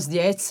prisutnost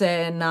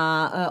djece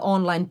na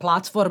online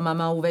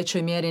platformama u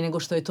većoj mjeri nego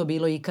što je to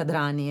bilo ikad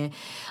ranije.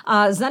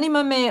 A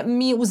zanima me,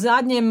 mi u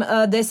zadnjem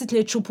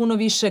desetljeću puno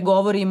više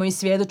govorimo i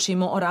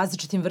svjedočimo o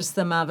različitim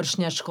vrstama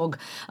vršnjačkog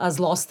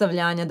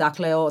zlostavljanja,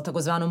 dakle o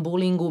takozvanom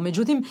bullyingu.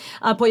 Međutim,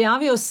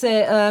 pojavio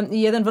se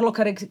jedan vrlo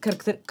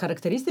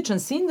karakterističan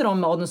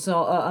sindrom,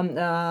 odnosno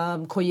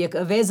koji je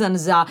vezan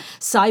za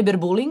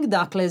cyberbullying,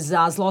 dakle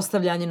za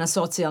zlostavljanje na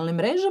socijalnim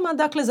mrežama,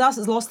 dakle za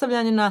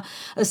zlostavljanje na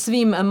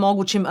svim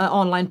mogućim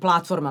online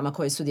platformama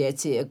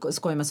s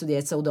kojima su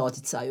djeca u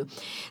doticaju.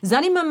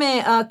 Zanima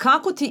me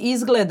kako ti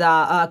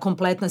izgleda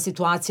kompletna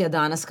situacija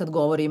danas kad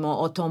govorimo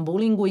o tom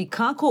bullyingu i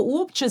kako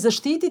uopće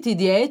zaštititi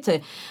dijete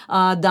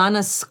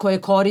danas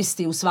koje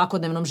koristi u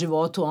svakodnevnom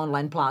životu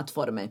online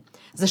platforme.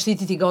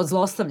 Zaštititi ga od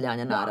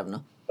zlostavljanja,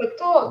 naravno.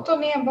 To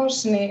nije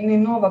baš ni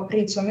nova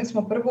priča. Mi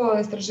smo prvo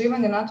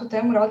istraživanje na tu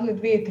temu radili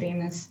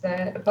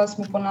 2013. Pa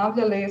smo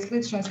ponavljali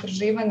slično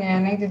istraživanje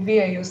negdje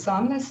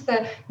 2018.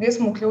 gdje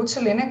smo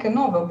uključili neke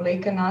nove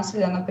oblike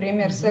nasilja, na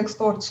primjer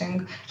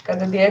sextorching,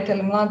 kada dijete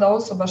ili mlada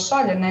osoba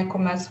šalje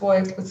nekome svoje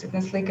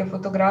eksplicitne slike,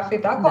 fotografije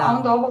i tako, a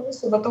onda ova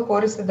osoba to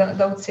koristi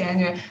da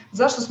ucjenjuje.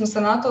 Zašto smo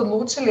se na to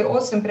odlučili,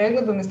 osim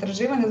pregledom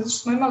istraživanja? Zato što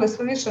smo imali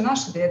sve više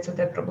naše djece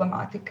te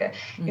problematike.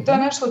 I to je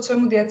nešto o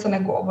čemu djeca ne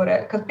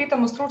govore. Kad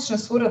pitamo stručne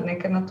suradnike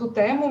suradnike na tu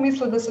temu,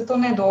 misle da se to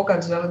ne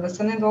događa ili da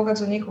se ne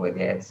događa njihovoj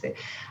djeci.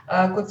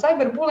 Kod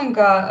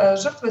cyberbullinga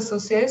žrtve se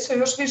osjećaju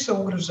još više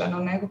ugroženo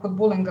nego kod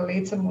bullinga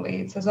licem u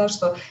lice.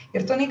 Zašto?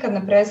 Jer to nikad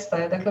ne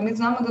prestaje. Dakle, mi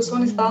znamo da su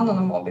oni stalno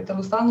na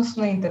mobitelu, stalno su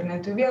na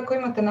internetu. I vi ako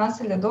imate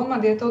nasilje doma,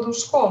 dijete ode u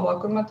školu.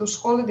 Ako imate u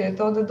školi,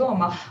 dijete ode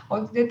doma.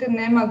 Ovdje dijete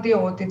nema gdje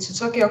otići.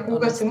 Čak i ako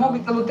ugasi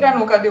mobitel u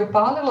trenu kad je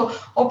upalilo,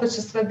 opet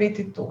će sve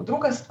biti tu.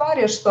 Druga stvar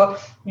je što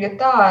je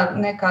ta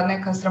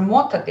neka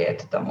sramota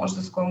djeteta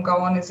možda s kojom ga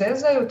oni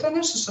zezaju, to je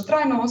nešto što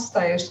trajno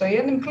ostaje, što je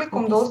jednim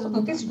klikom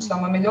dostupno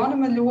tisućama,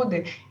 milionima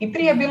ljudi. I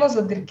prije je bilo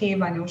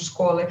zadirkivanje u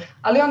školi,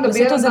 ali onda bi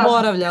se to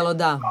zaboravljalo,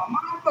 da.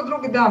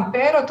 Drugi dan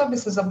pero, to bi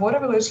se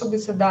zaboravilo, išlo bi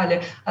se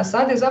dalje. A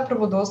sad je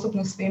zapravo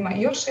dostupno svima.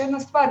 I još jedna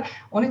stvar,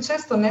 oni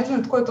često ne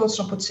znaju tko je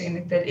točno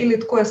počinitelj ili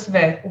tko je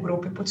sve u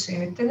grupi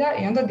počinitelja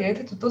i onda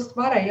djetetu to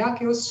stvara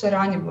jaki osjećaj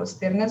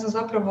ranjivosti jer ne zna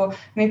zapravo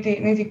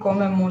niti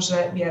kome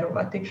može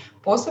vjerovati.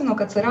 Posebno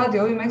kad se radi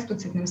o ovim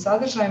eksplicitnim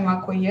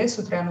sadržajima koji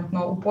jesu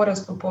trenutno u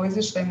porastu po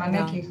izvještajima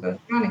nekih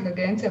stranih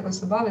agencija koji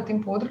se bave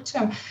tim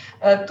područjem,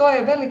 to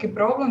je veliki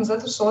problem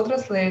zato što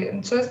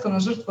odrasli često na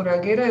žrtvu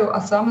reagiraju,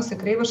 a sama se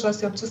kriva što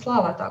si uopće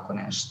slala tako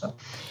nešto.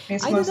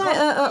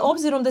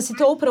 Obzirom da si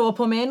to upravo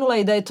pomenula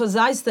i da je to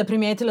zaista,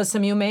 primijetila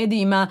sam i u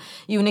medijima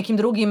i u nekim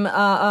drugim,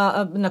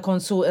 na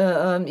koncu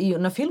i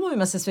na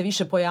filmovima se sve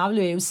više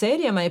pojavljuje i u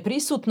serijama je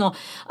prisutno.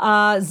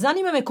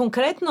 Zanima me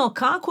konkretno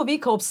kako vi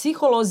kao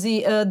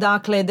psiholozi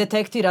dakle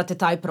detektirate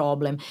taj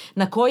problem.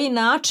 Na koji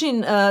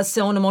način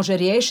se on može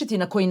riješiti,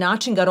 na koji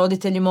način ga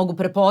roditelji mogu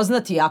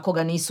prepoznati ako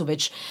ga nisu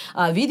već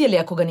vidjeli,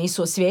 ako ga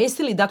nisu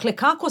osvijestili. Dakle,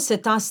 kako se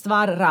ta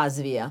stvar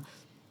razvija?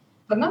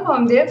 Pa nama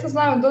vam djeca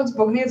znaju doći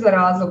zbog niza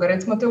razloga.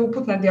 Recimo te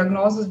uputne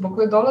dijagnoze zbog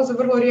koje dolaze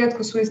vrlo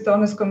rijetko su iste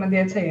one s kojima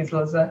djeca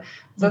izlaze.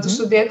 Zato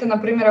što dijete,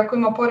 na primjer, ako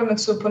ima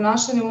poremećaj u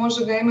ponašanju,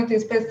 može ga imati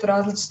iz 500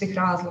 različitih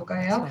razloga.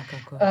 Ja?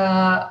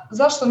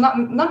 Zašto?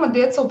 Nama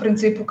djeca u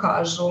principu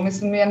kažu.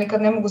 Mislim, ja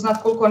nikad ne mogu znati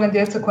koliko one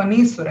djeca koja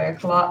nisu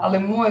rekla, ali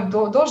moj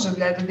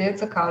doživljaj da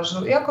djeca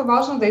kažu. Jako je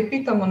važno da ih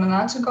pitamo na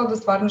način kao da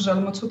stvarno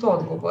želimo čuti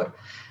odgovor.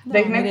 Da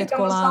ih ne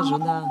pitamo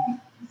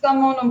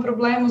samo onom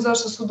problemu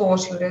zašto su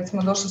došli,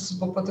 recimo došli su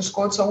zbog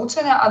poteškoća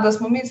učenja, a da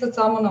smo mi sad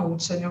samo na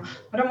učenju.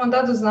 Moramo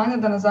dati do znanja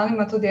da nas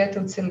zanima to dijete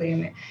u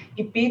cjelini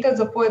i pitati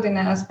za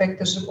pojedine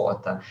aspekte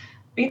života.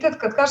 Pitat,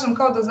 kad kažem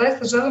kao da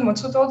zaista želimo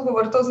čuti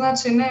odgovor, to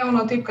znači ne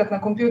ono tipkat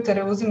na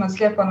kompjutere, uzimati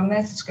slijepo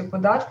amnestičke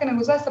podatke,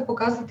 nego zaista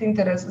pokazati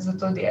interes za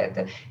to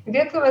dijete. I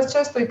dijete vas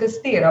često i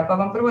testira, pa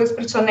vam prvo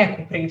ispriča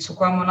neku priču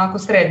koja vam onako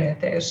srednje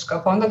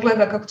teška, pa onda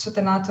gleda kako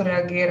ćete na to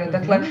reagirati.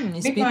 Dakle,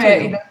 bitno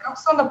je i da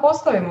kako se onda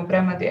postavimo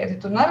prema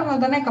djetetu. Naravno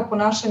da neka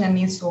ponašanja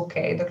nisu ok.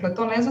 Dakle,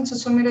 to ne znači da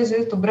ćemo mi reći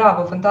djetetu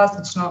bravo,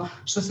 fantastično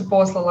što si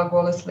poslala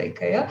gole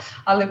slike, ja?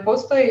 Ali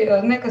postoji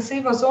neka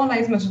siva zona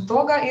između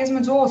toga i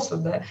između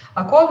osude.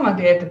 Ako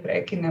odmah dijete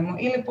prekinemo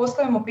ili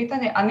postavimo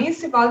pitanje, a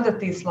nisi valjda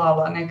ti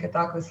slala neke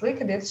takve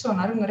slike, dijete će vam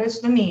naravno reći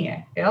da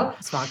nije. Jel?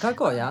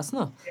 Svakako,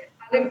 jasno.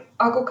 Ali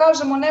ako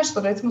kažemo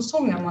nešto, recimo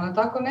sumnjamo na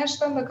tako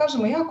nešto, onda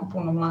kažemo jako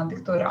puno mladih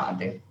to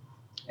radi.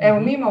 Evo,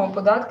 mi imamo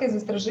podatke iz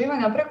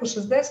istraživanja, preko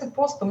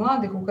 60%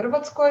 mladih u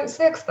Hrvatskoj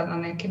seksta na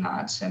neki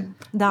način.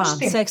 Da,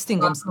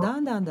 sekstingom,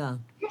 da.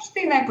 Imaš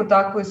ti neko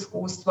takvo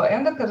iskustvo. I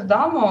onda kad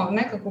damo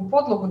nekakvu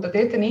podlogu da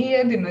dijete nije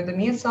jedino i da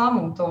nije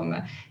samo u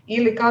tome,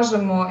 ili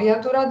kažemo,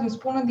 ja tu radim s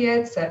puno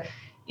djece,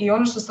 i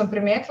ono što sam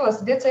primijetila,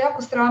 se djeca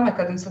jako srame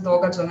kad im se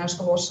događa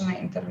nešto loše na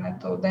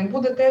internetu, da im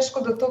bude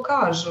teško da to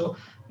kažu.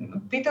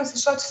 Pitaju se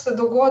šta će se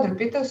dogoditi,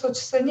 pitaju se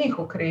hoće se njih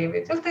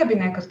okriviti. Jel tebi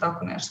nekad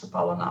tako nešto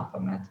palo na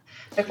pamet?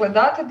 Dakle,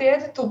 date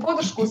djetetu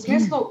podršku u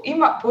smislu,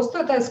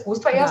 postoje ta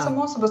iskustva, ja sam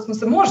osoba s kojom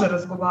se može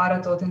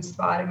razgovarati o tim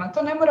stvarima.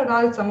 To ne mora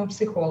raditi samo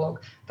psiholog.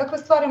 Takve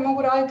stvari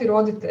mogu raditi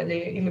roditelji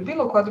ili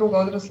bilo koja druga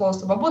odrasla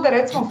osoba. Bude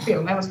recimo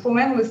film, evo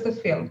spomenuli ste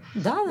film.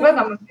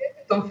 Gledamo s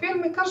djetetom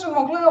film i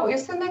kažemo, gledaj, je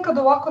se nekad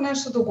ovako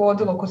nešto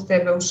dogodilo kod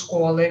tebe u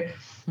školi?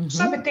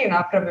 Šta bi ti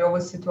napravio u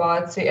ovoj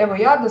situaciji? Evo,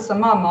 ja da sam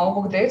mama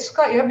ovog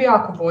dečka, ja bi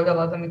jako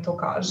voljela da mi to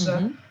kaže.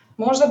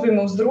 Možda bi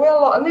mu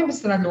uzdrujalo, a ne bi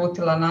se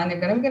naljutila na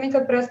njega, ne bi ga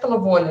nikad prestala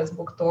volja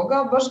zbog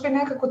toga, baš bi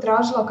nekako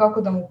tražila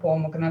kako da mu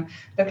pomognem.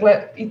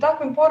 Dakle, i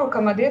takvim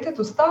porukama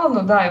djetetu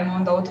stalno dajemo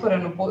onda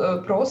otvorenu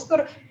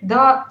prostor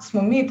da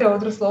smo mi te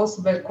odrasle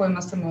osobe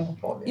kojima se mogu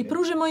povjeriti. I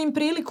pružimo im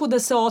priliku da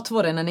se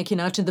otvore na neki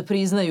način, da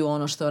priznaju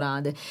ono što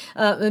rade.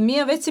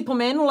 Mija, već si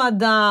pomenula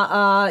da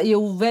je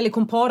u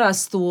velikom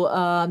porastu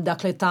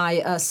dakle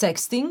taj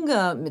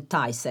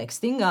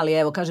sexting, ali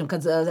evo kažem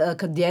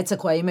kad djeca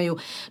koja imaju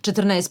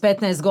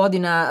 14-15 godina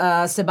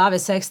se bave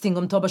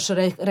sekstingom, to baš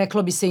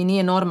reklo bi se i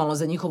nije normalno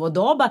za njihovo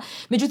doba.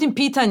 Međutim,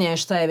 pitanje je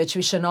šta je već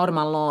više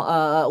normalno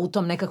u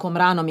tom nekakvom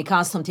ranom i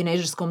kasnom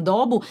tinejdžerskom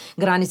dobu.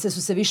 Granice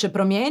su se više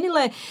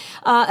promijenile.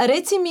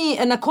 Reci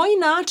mi, na koji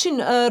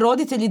način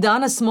roditelji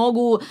danas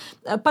mogu,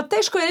 pa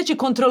teško je reći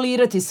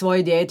kontrolirati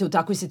svoje dijete u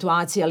takvoj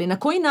situaciji, ali na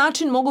koji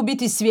način mogu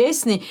biti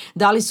svjesni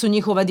da li su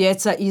njihova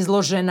djeca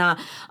izložena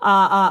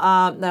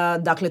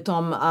dakle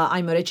tom,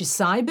 ajmo reći,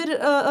 cyber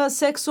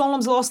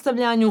seksualnom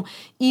zlostavljanju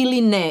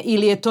ili ne? vrijeme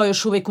ili je to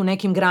još uvijek u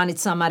nekim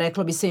granicama,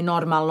 reklo bi se i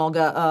normalnog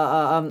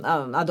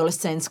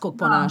adolescentskog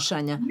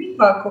ponašanja?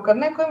 Nikako, kad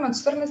neko ima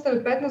 14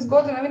 ili 15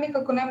 godina, vi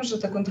nikako ne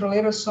možete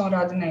kontrolirati što on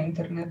radi na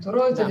internetu.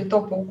 Roditelji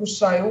to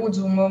pokušaju,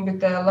 uđu u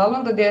mobitel, ali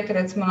onda dijete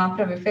recimo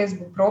napravi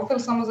Facebook profil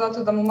samo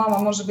zato da mu mama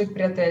može biti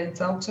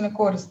prijateljica, uopće ne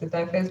koristi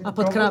taj Facebook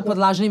profil. Pod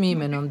lažnim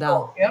imenom,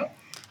 da.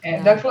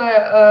 Dakle,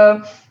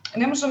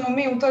 ne možemo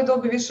mi u toj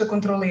dobi više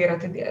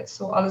kontrolirati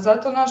djecu, ali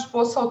zato naš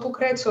posao tu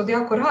kreće od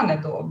jako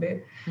rane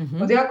dobi.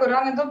 Od jako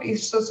rane dobi i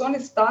što su oni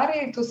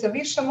stariji, to se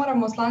više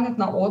moramo oslanjati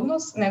na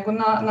odnos nego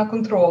na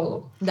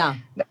kontrolu. Da.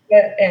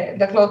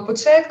 Dakle, od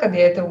početka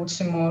dijete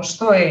učimo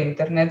što je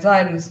internet,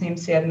 zajedno s njim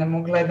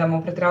sjednemo,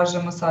 gledamo,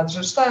 pretražujemo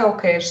sadržaj, šta je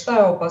ok, šta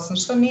je opasno,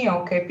 što nije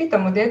ok,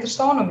 pitamo dijete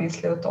što ono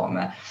misli o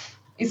tome.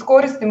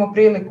 Iskoristimo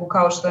priliku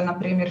kao što je, na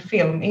primjer,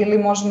 film ili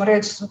možemo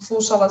reći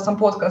slušala sam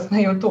podcast na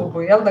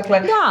YouTube-u, jel?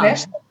 Dakle,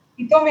 nešto.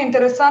 I to mi je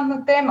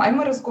interesantna tema,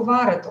 ajmo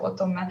razgovarati o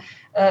tome.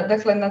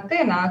 Dakle, na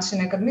te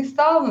načine, kad mi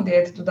stalno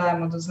djetetu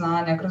dajemo do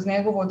znanja, kroz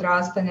njegovo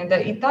odrastanje, da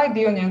i taj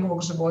dio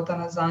njegovog života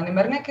nas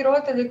zanima. Jer neki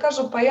roditelji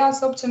kažu, pa ja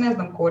se uopće ne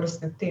znam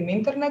koristiti tim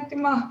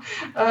internetima,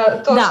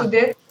 to što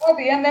djete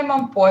radi, ja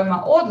nemam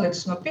pojma.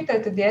 Odlično,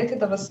 pitajte dijete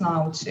da vas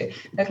nauči.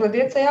 Dakle,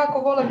 djeca jako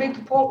vole biti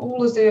u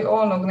ulozi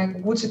onog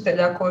nekog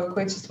učitelja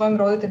koji će svojim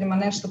roditeljima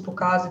nešto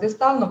pokazati. Ja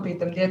stalno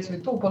pitam djecu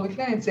i tu u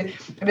poliklinici,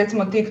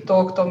 recimo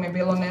TikTok, to mi je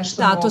bilo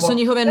nešto novo. Da, to su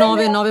njihove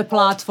nove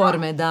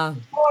platforme, da.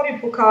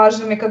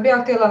 Pokaže mi, kad bi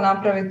ja htjela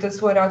napraviti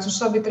svoj račun,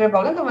 šta bi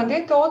trebalo, onda vam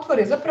dijete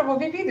otvori, zapravo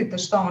vi vidite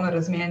šta ono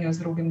razmjenjuje s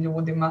drugim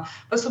ljudima.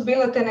 Pa su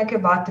bile te neke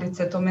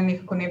vatrice, to meni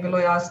nikako nije bilo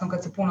jasno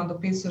kad se puno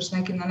dopisuješ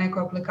nekim na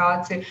nekoj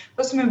aplikaciji,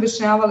 pa su mi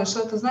objašnjavali šta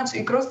to znači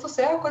i kroz to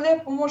se jako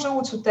lijepo može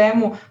ući u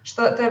temu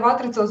šta te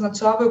vatrice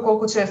označavaju,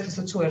 koliko često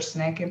se čuješ s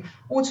nekim.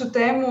 Ući u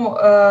temu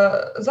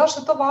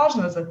zašto je to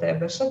važno za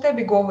tebe, šta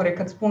tebi govori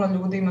kad s puno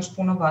ljudi imaš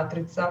puno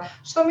vatrica,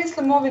 što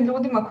mislim o ovim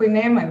ljudima koji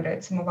nemaju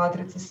recimo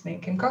vatrice s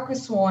nekim, kakvi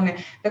su oni.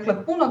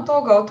 Dakle, puno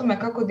toga o tome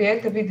kako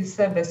dijete vidi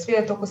sebe,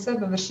 svijet oko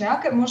sebe,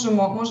 vršnjake,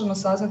 možemo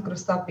saznati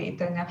kroz ta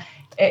pitanja.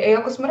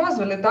 Ako smo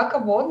razvili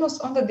takav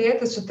odnos, onda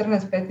dijete s 14,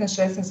 15,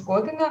 16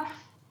 godina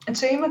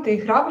će imati i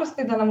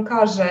hrabrosti da nam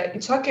kaže,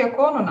 i čak i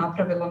ako ono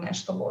napravilo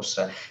nešto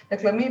loše.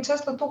 Dakle, mi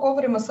često tu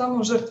govorimo samo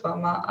o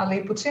žrtvama, ali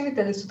i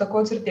počinitelji su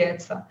također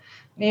djeca.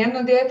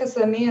 Nijedno dijete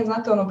se nije,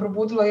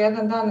 probudilo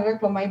jedan dan i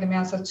reklo, ma idem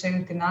ja sad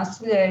činiti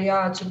nasilje,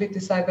 ja ću biti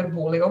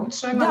cyberbully.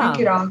 Obično ima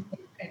neki razlog.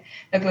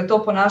 Dakle,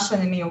 to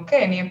ponašanje nije ok,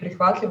 nije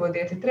prihvatljivo,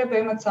 dijete treba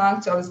imati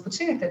sankciju, ali s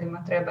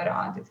počiniteljima treba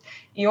raditi.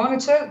 I oni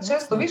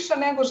često više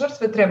nego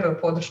žrtve trebaju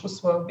podršku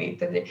svoje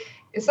obitelji.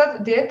 I sad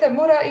dijete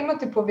mora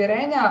imati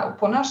povjerenja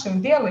po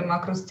našim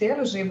djelima kroz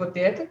cijeli život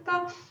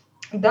djeteta,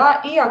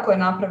 da iako je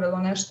napravilo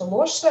nešto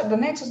loše, da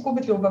neće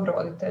izgubiti ljubav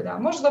roditelja.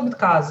 Može dobiti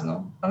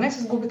kaznu, ali neće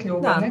izgubiti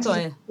ljubav.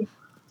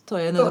 To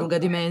je jedna druga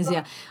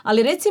dimenzija.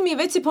 Ali reci mi,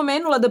 već si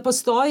pomenula da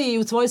postoji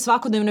u tvojoj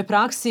svakodnevnoj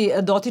praksi,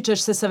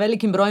 dotičeš se sa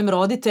velikim brojem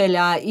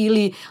roditelja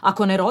ili,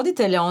 ako ne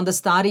roditelja, onda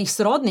starijih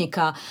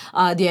srodnika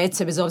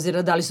djece, bez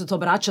obzira da li su to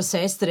braća,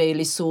 sestre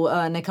ili su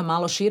neka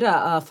malo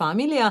šira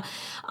familija.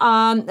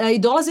 I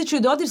dolazeći u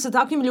dodir sa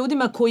takvim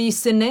ljudima koji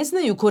se ne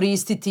znaju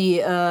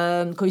koristiti,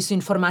 koji su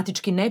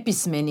informatički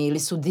nepismeni ili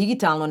su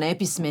digitalno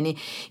nepismeni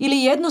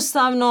ili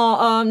jednostavno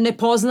ne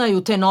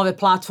poznaju te nove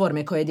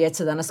platforme koje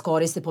djeca danas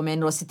koriste.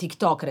 Pomenula si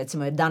TikTok,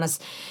 recimo, jer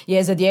danas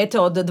je za dijete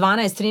od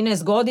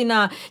 12-13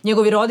 godina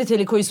njegovi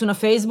roditelji koji su na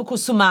Facebooku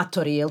su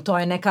matori, jer to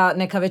je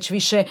neka već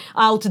više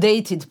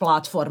outdated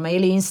platforma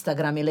ili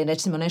Instagram ili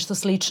recimo nešto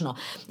slično.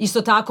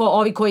 Isto tako,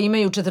 ovi koji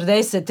imaju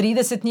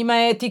 40-30, njima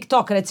je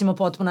TikTok recimo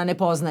potpuna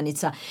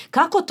nepoznanica.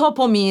 Kako to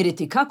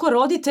pomiriti? Kako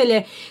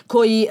roditelje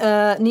koji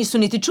nisu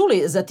niti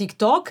čuli za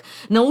TikTok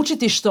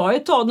naučiti što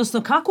je to,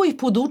 odnosno kako ih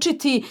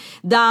podučiti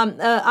da,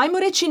 ajmo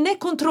reći, ne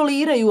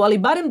kontroliraju, ali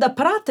barem da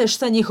prate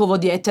šta njihovo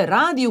dijete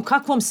radi, u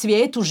kakvom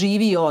svijetu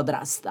živi i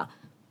odrasta?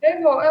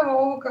 Evo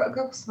ovo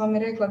kako sam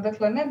vam rekla,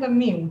 dakle ne da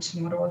mi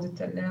učimo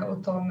roditelje o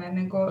tome,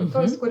 nego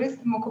to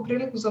iskoristimo kao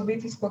priliku za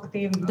obiteljsku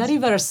aktivnost. Da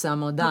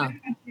reversamo, da.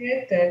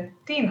 Dijete,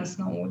 ti nas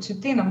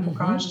nauči, ti nam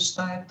pokažeš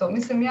šta je to.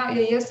 Mislim, ja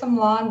jesam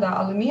mlada,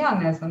 ali ni ja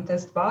ne znam te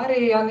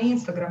stvari, ja ni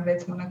Instagram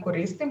recimo ne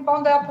koristim, pa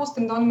onda ja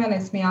pustim da oni mene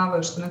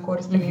ismijavaju što ne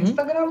koristim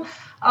Instagram,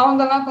 a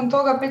onda nakon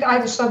toga pitam,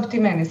 ajde šta bi ti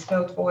meni sve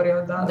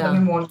otvorio da mi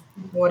možeš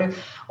otvoriti,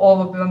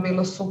 ovo bi vam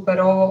bilo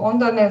super, ovo,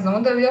 onda ne znam,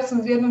 onda ja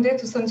sam jednom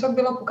djetu sam čak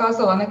bila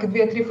pokazala neke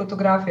 2-3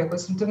 fotografije koje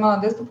sam ti imala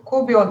desno,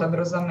 ko bi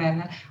odabrao za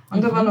mene,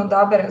 onda vam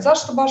odabere,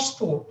 zašto baš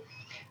tu?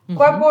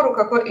 Koja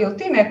poruka, jel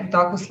ti neku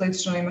takvu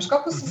sličnu imaš,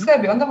 kako si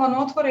sebi, onda vam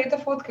otvore i te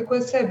fotke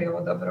koje sebi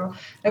odabrao.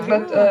 Dakle,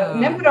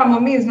 ne moramo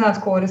mi znati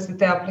koristiti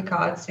te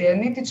aplikacije,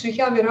 niti ću ih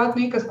ja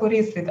vjerojatno ikad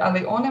koristiti,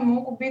 ali one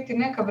mogu biti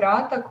neka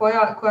vrata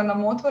koja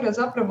nam otvore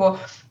zapravo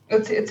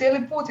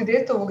cijeli put i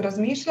djetovog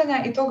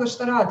razmišljanja i toga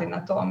što radi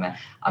na tome.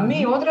 A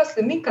mi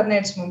odrasli nikad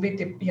nećemo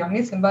biti, ja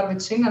mislim bar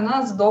većina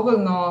nas,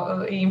 dovoljno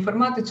i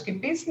informatički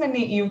pismeni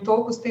i u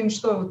toku s tim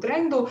što je u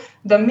trendu,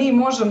 da mi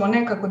možemo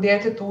nekako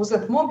djetetu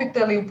uzeti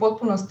mobitel i u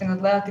potpunosti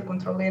nadgledati i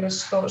kontrolirati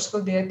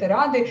što dijete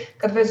radi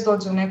kad već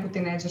dođe u neku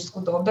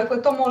tinejdžersku dob.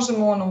 Dakle, to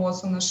možemo u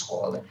osnovnoj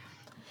školi.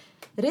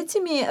 Reci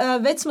mi,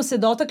 već smo se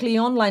dotakli i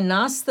online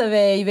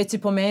nastave i već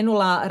si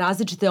pomenula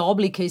različite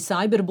oblike i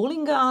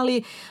cyberbullinga,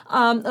 ali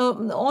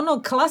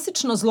ono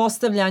klasično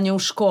zlostavljanje u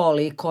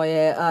školi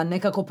koje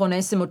nekako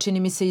ponesemo, čini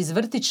mi se, iz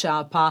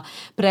vrtića pa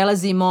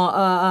prelazimo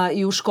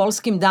i u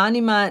školskim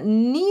danima,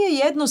 nije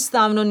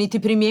jednostavno niti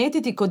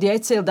primijetiti kod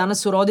djece, jer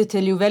danas su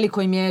roditelji u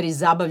velikoj mjeri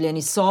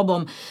zabavljeni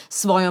sobom,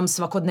 svojom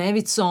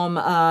svakodnevicom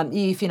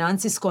i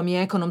financijskom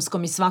i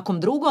ekonomskom i svakom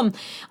drugom,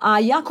 a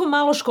jako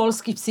malo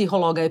školskih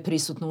psihologa je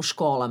prisutno u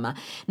školama.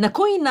 Na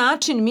koji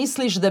način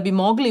misliš da bi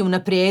mogli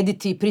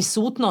unaprijediti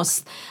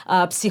prisutnost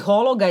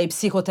psihologa i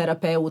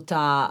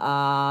psihoterapeuta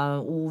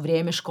u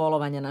vrijeme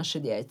školovanja naše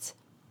djece?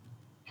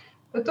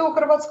 To u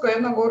Hrvatskoj je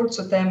jedna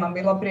goruća tema,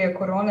 bila prije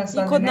korone.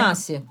 Sad I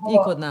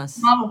kod nas.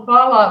 Malo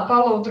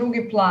pala u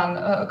drugi plan.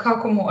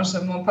 Kako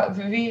možemo? Pa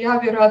vi i ja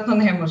vjerojatno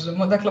ne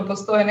možemo. Dakle,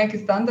 postoje neki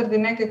standardi,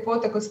 neke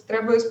kvote koje se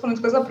trebaju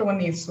ispuniti, koje zapravo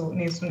nisu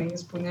ni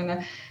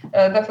ispunjene.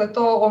 Dakle,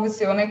 to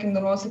ovisi o nekim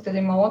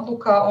donositeljima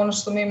odluka. Ono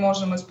što mi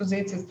možemo iz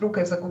pozicije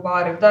struke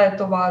zagovarati, da je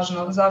to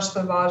važno, zašto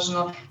je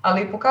važno,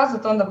 ali i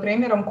pokazati onda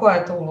primjerom koja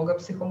je to uloga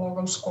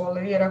psihologa u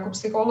školi. Jer ako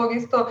psiholog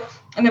isto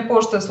ne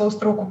poštuje svoju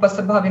struku pa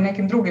se bavi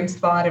nekim drugim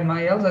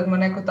stvarima, da mu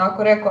neko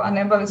tako rekao, a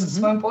ne bavi se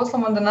svojim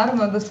poslom, onda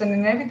naravno da se ni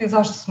ne vidi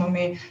zašto smo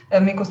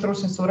mi kao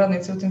stručni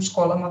suradnici u tim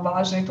školama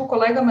važni. I tu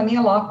kolegama nije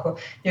lako,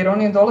 jer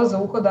oni dolaze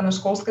uhoda na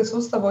školski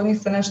sustav, od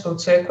njih se nešto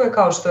očekuje,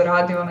 kao što je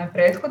radio onaj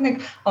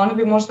prethodnik, a oni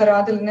bi možda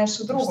radili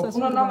nešto drugo.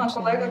 Puno nama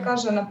kolega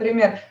kaže, na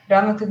primjer,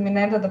 ravnatelj mi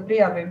ne da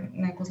prijavim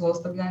neko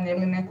zlostavljanje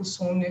ili neku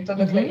sumnju.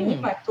 Dakle, i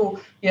njima je tu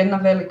jedna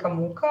velika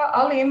muka,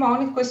 ali ima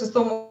onih koji se s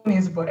tom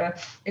izbore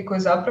i koji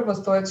zapravo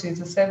stojeći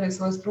iza sebe i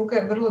svoje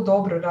struke vrlo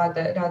dobro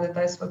rade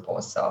taj svoj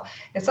posao.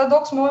 Sad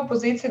dok smo u ovoj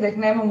poziciji da ih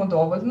nemamo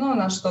dovoljno,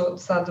 na što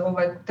sad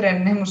ovaj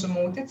trend ne možemo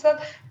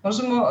utjecati,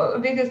 možemo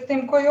vidjeti s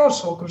tim koji je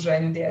još u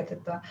okruženju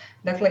djeteta.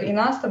 Dakle, i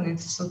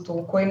nastavnici su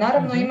tu, koji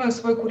naravno imaju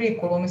svoj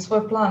kurikulum i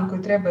svoj plan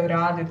koji trebaju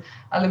raditi,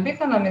 ali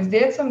bitno nam je s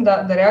djecom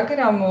da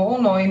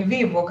reagiramo in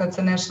vivo kad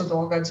se nešto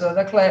događa.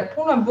 Dakle,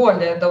 puno je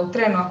bolje da u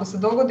trenu, ako se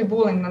dogodi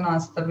bullying na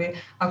nastavi,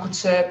 ako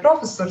će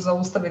profesor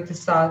zaustaviti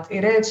sat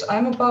i reći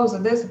ajmo pauza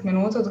 10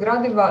 minuta od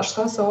gradiva,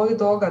 šta se ovdje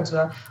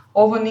događa,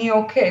 ovo nije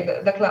ok.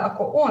 Dakle,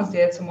 ako on s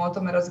djecom o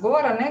tome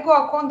razgovara, nego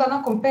ako onda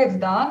nakon 5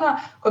 dana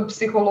kod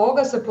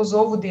psihologa se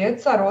pozovu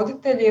djeca,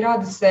 roditelji,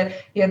 radi se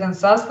jedan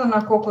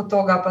sastanak oko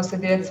toga, pa se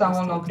djeca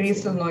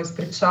prisilno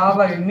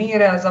ispričavaju i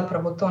mire, a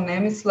zapravo to ne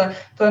misle.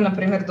 To je, na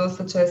primjer,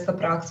 dosta česta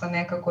praksa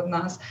neka kod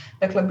nas.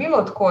 Dakle,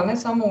 bilo tko, ne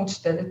samo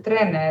učitelj,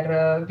 trener,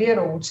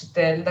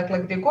 vjeroučitelj, dakle,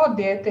 gdje god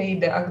dijete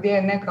ide, a gdje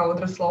je neka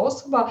odrasla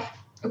osoba,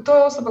 to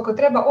je osoba koja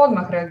treba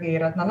odmah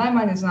reagirati na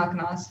najmanji znak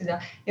nasilja,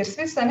 jer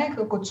svi se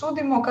nekako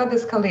čudimo kad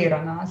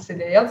eskalira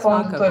nasilje, jel? Pa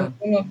onda to je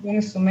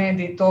puni su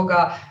mediji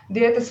toga,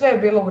 dijete sve je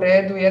bilo u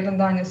redu, jedan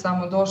dan je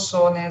samo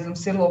došao,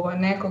 silovao je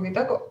nekog i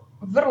tako.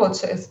 Vrlo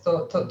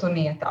često to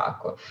nije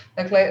tako.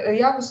 Dakle,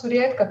 jako su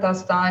rijetka ta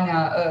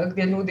stanja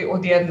gdje ljudi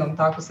odjednom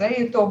tako sve,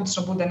 i to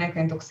obično bude neka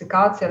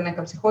intoksikacija,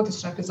 neka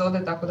psihotična epizoda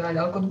i tako dalje,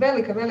 ali kod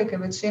velike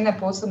većine,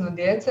 posebno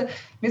djece,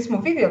 mi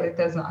smo vidjeli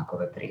te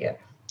znakove prije.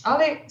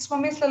 Ali smo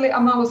mislili, a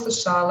malo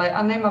se šale,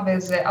 a nema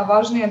veze, a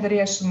važnije je da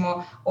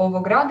riješimo ovo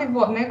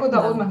gradivo, nego da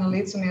odmah na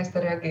licu mjesta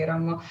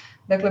reagiramo.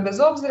 Dakle, bez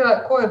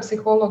obzira ko je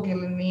psiholog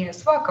ili nije,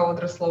 svaka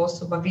odrasla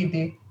osoba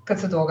vidi kad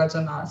se događa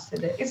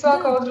nasilje. I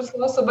svaka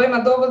odrasla osoba ima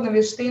dovoljne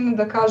vještine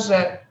da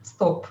kaže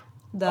stop.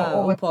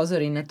 Da,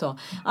 upozori na to.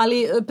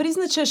 Ali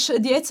priznaćeš,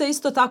 djeca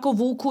isto tako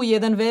vuku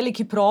jedan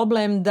veliki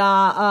problem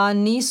da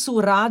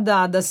nisu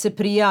rada da se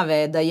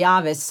prijave, da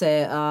jave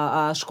se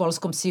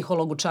školskom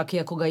psihologu, čak i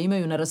ako ga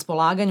imaju na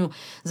raspolaganju,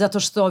 zato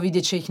što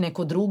vidjet će ih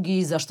neko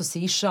drugi, zašto si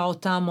išao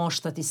tamo,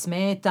 šta ti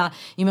smeta,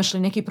 imaš li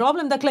neki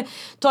problem. Dakle,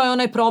 to je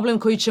onaj problem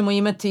koji ćemo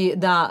imati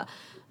da...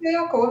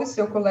 Jako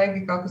ovisi o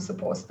kolegi kako se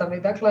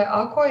postavi. Dakle,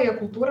 ako je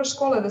kultura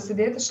škole da se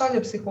dijete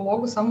šalje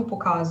psihologu samo po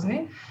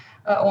kazni,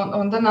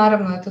 onda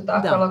naravno je to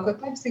tako, ali ako je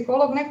taj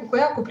psiholog neko ko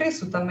je jako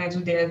prisutan među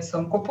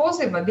djecom, ko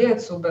poziva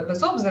djecu,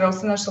 bez obzira li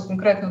se nešto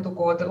konkretno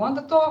dogodilo,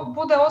 onda to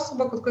bude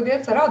osoba kod koje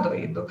djeca rado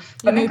idu.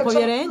 Pa neka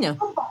povjerenja.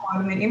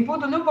 Im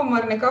budu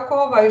ljubomorni kako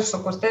ova išao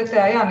kod tete,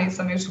 a ja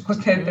nisam išao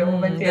kod tete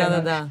ovaj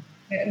tjedan. Da.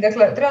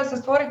 Dakle, treba se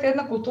stvoriti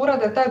jedna kultura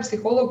da je taj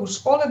psiholog u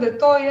školi, da je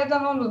to jedna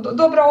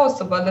dobra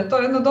osoba, da je to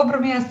jedno dobro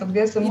mjesto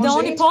gdje se može ići. I da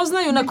oni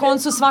poznaju na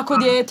koncu svako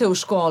dijete u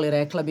školi,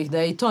 rekla bih da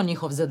je i to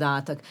njihov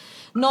zadatak.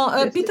 No,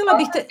 pitala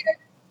bih te...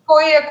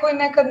 Koji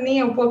nekad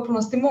nije u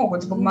potpunosti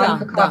moguć zbog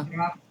manjka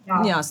kadra.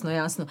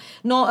 Jasno.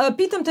 No,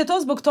 pitam te to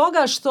zbog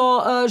toga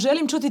što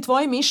želim čuti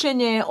tvoje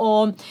mišljenje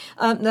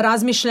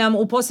razmišljam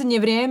u posljednje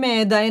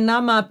vrijeme da je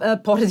nama,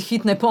 pored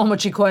hitne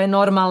pomoći koja je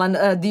normalan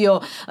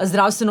dio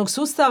zdravstvenog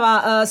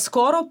sustava,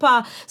 skoro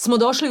pa smo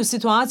došli u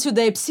situaciju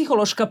da je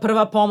psihološka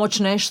prva pomoć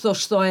nešto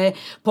što je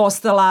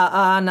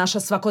postala naša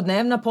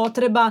svakodnevna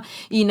potreba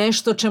i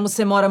nešto čemu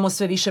se moramo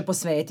sve više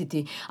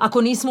posvetiti.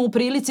 Ako nismo u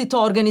prilici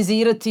to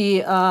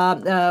organizirati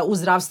u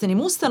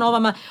zdravstvenim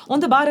ustanovama,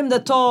 onda barem da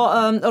to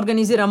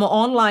organiziramo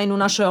online u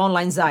našoj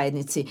online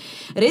zajednici.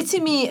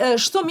 Reci mi,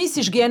 što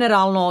misliš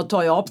generalno o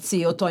toj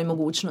opciji, o toj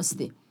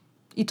mogućnosti?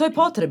 I to je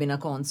potrebi na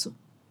koncu.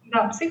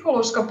 Da,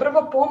 psihološka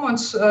prva pomoć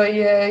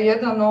je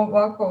jedan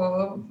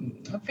ovako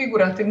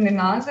figurativni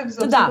naziv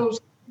za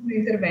psihološku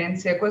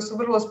intervencije koje su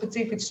vrlo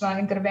specifična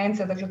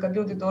intervencija, dakle kad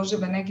ljudi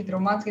dožive neki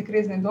traumatski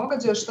krizni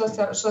događaj,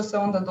 što se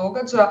onda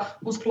događa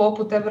u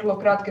sklopu te vrlo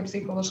kratke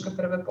psihološke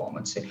prve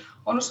pomoći.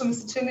 Ono što mi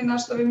se čini na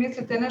što vi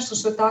mislite je nešto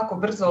što je tako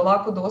brzo,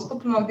 lako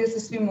dostupno, gdje se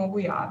svi mogu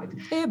javiti.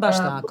 Baš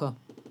tako.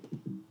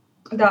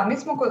 Da, mi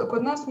smo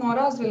kod nas smo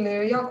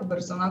razvili jako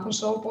brzo, nakon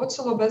što je ovo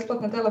počelo,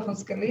 besplatne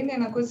telefonske linije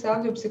na koje se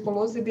javljaju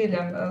psiholozi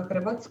diljem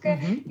Hrvatske,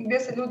 gdje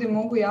se ljudi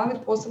mogu javiti,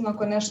 posebno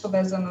ako je nešto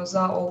vezano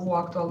za ovu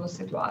aktualnu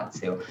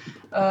situaciju.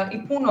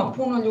 I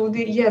puno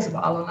ljudi je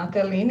zvalo na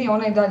te linije,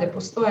 one i dalje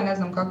postoje, ne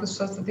znam kakve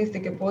su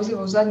statistike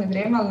poziva u zadnje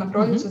vrijeme, ali na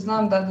proljeće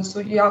znam da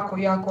su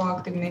jako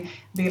aktivni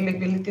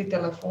bili ti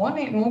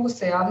telefoni. Mogu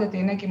se javljati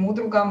i nekim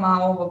udrugama,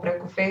 ovo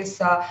preko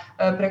Fejsa,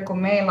 preko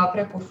maila,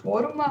 preko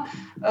foruma.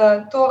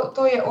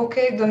 To je ok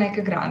do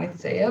neke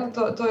granice, jel?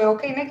 To je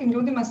ok, nekim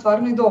ljudima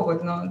stvarno i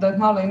dovoljno da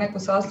malo i neko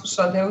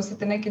sasluša, da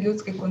osjete neki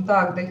ljudski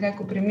kontakt, da ih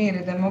neko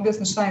primiri, da im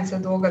objasni šta im se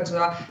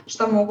događa,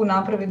 šta mogu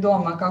napraviti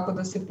doma, kako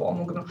da si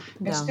pomognu.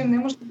 Međutim, ne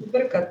možete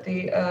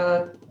brkati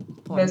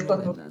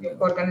besplatno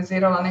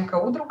organizirala neka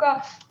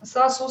udruga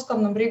sa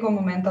sustavnom brigom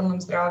o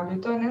mentalnom zdravlju.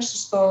 I to je nešto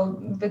što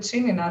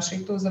većini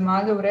naših tu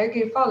zemalja u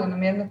regiji fali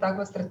nam jedna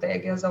takva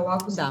strategija za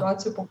ovakvu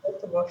situaciju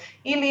pogotovo.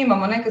 Ili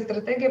imamo neke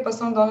strategije pa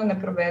se onda one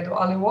ne provedu,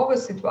 ali u ovoj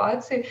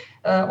situaciji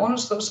ono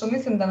što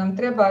mislim da nam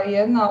treba je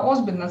jedna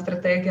ozbiljna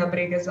strategija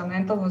brige za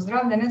mentalno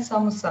zdravlje, ne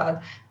samo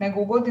sad,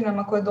 nego u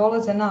godinama koje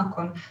dolaze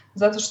nakon.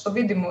 Zato što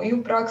vidimo i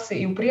u praksi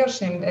i u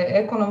prijašnjim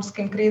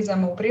ekonomskim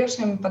krizama, u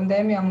prijašnjim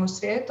pandemijama u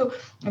svijetu,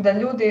 da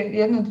ljudi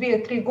 1,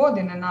 2, 3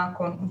 godine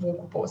nakon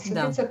vuku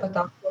posljedice, pa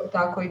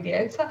tako i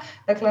djeca.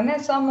 Dakle, ne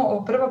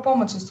samo prva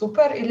pomoć je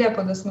super i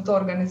lijepo da smo to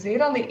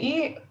organizirali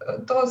i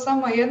to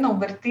samo jedna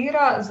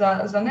uvertira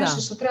za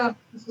nešto što treba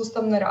na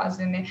sustavnoj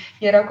razini.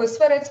 Jer ako je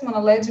sve recimo na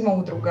leđima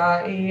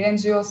udruga i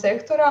NGO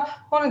sektora,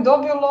 oni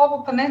dobiju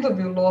lovu pa ne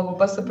dobiju lovu,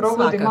 pa se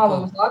provodi malo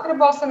u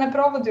Zagrebu, ali se ne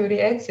provodi u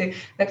Rijeci.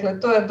 Dakle,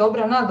 to je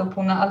dobra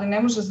nadopuna, ali ne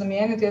može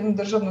zamijeniti jednu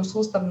državnu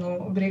sustavnu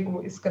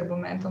brigu i skrb o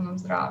mentalnom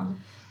zdravlju.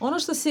 Ono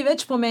što si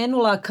već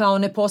pomenula kao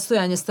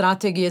nepostojanje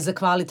strategije za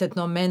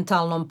kvalitetnom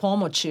mentalnom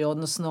pomoći,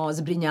 odnosno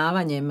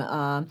zbrinjavanjem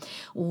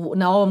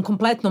na ovom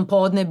kompletnom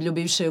podneblju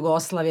bivše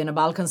Jugoslavije na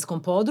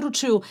balkanskom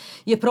području,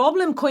 je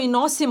problem koji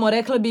nosimo,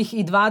 rekla bih,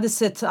 i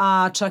 20,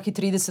 a čak i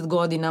 30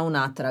 godina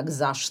unatrag.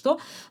 Zašto?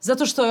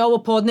 Zato što je ovo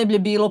podneblje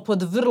bilo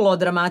pod vrlo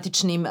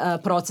dramatičnim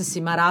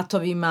procesima,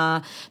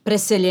 ratovima,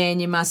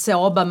 preseljenjima,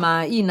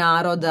 seobama i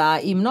naroda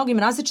i mnogim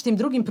različitim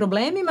drugim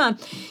problemima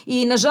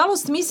i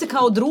nažalost mi se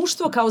kao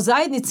društvo, kao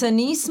zajednica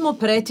nismo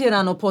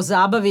pretjerano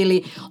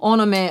pozabavili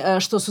onome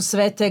što su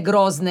sve te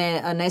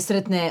grozne,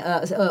 nesretne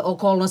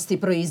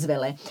okolnosti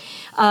proizvele.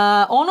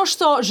 Ono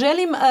što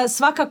želim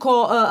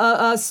svakako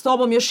s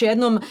tobom još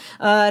jednom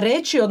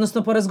reći,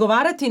 odnosno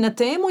porazgovarati na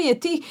temu je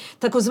tih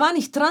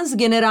takozvanih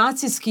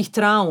transgeneracijskih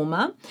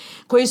trauma,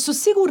 koje su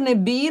sigurne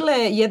bile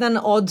jedan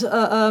od,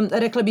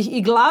 rekla bih,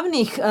 i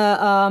glavnih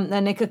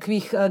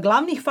nekakvih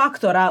glavnih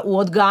faktora u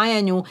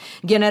odgajanju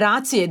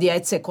generacije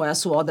djece koja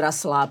su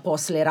odrasla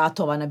poslije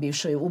ratova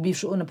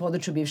na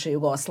području bivše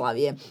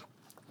Jugoslavije.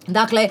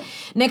 Dakle,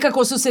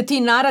 nekako su se ti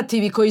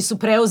narativi koji su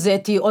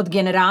preuzeti od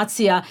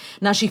generacija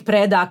naših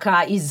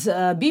predaka iz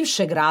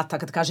bivšeg rata,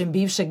 kad kažem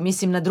bivšeg,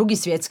 mislim na Drugi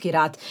svjetski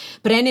rat,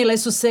 prenijele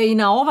su se i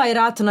na ovaj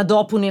rat,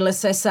 nadopunile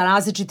se sa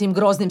različitim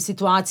groznim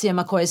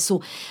situacijama koje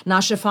su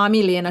naše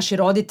familije, naši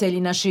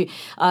roditelji, naši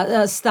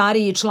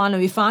stariji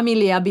članovi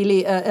familija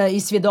bili i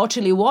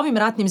svjedočili u ovim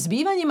ratnim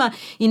zbivanjima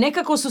i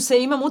nekako su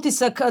se, imam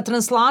utisak,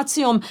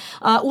 translacijom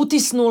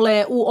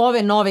utisnule u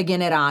ove nove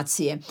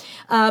generacije.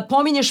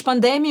 Pominješ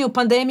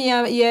pandemija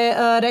je,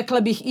 rekla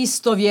bih,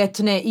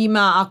 istovjetne,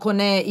 ima ako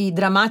ne i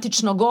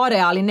dramatično gore,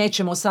 ali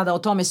nećemo sada o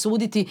tome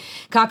suditi,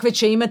 kakve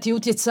će imati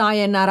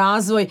utjecaje na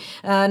razvoj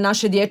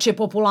naše dječje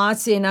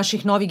populacije i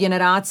naših novih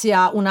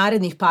generacija u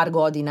narednih par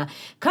godina.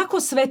 Kako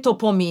sve to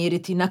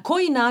pomiriti? Na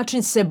koji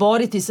način se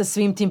boriti sa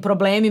svim tim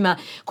problemima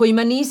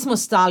kojima nismo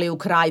stali u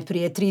kraj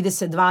prije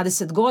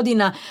 30-20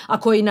 godina, a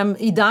koji nam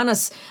i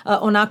danas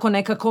onako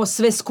nekako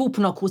sve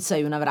skupno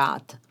kucaju na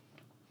vrata?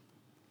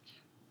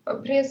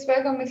 Prije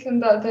svega mislim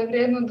da je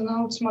vrijedno da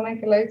naučimo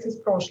neke lekcije iz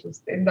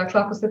prošlosti.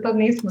 Dakle, ako se tad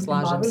nismo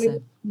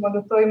bavili,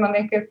 da to ima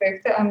neke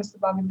efekte, ajmo se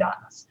baviti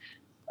danas.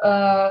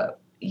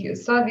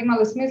 Sad ima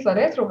li smisla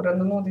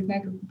retrogradno nuditi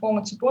nekakvu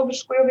pomoć i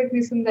podršku? Ja uvijek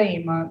mislim da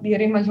ima,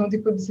 jer ima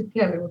ljudi koji bi se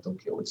htjeli u to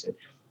uključiti.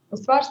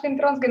 Stvar s tim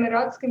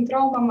transgeneracijskim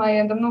traumama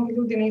je da mnogi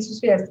ljudi nisu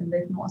svjesni da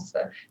ih nose,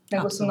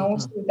 nego su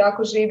naučili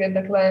tako živjeti.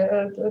 Dakle,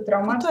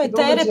 traumatski to je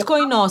teret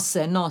koji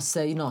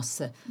nose.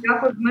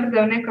 Jako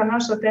zmrdaju neka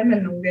naša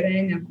temeljna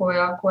uvjerenja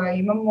koja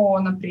imamo,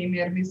 na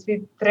primjer, mi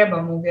svi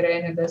trebamo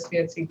uvjerenje da je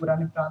svijet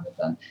siguran i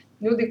pravedan.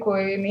 ljudi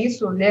koji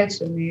nisu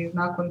liječeni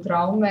nakon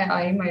traume,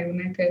 a imaju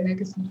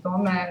neke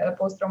simptome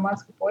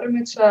posttraumatskog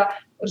poremećaja,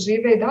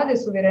 žive i dalje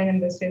s uvjerenjem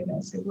da je svijet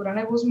nesiguran.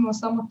 Ne uzmemo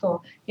samo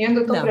to. I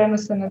onda to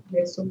prenose na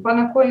djecu. Pa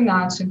na koji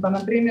način? Pa na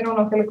primjer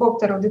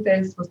helikopter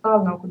roditeljstvo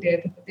stalno oko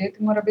djeteta. Dijete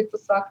mora biti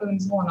pod staklenim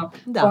zvonom.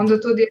 Pa onda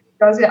to dijete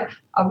razvija.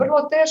 A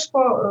vrlo teško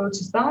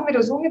će sami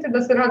razumjeti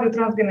da se radi o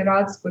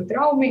transgeneracijskoj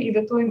traumi i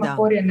da to ima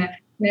korijene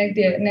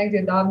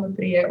negdje davno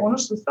prije. Ono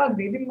što sad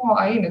vidimo,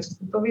 a inače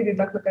se to vidi,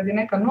 dakle kad je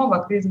neka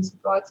nova krizna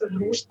situacija u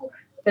društvu,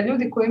 da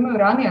ljudi koji imaju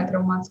ranija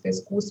traumatska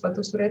iskustva,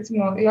 to su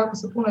recimo, jako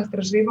se puno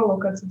istraživalo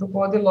kad se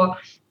dogodilo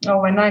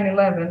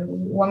 9/11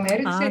 u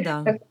Americi,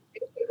 dakle,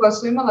 koja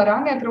su imala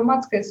ranija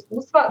traumatska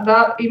iskustva,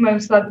 da imaju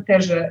sad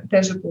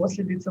teže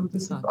posljedice u toj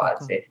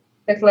situaciji.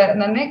 Dakle,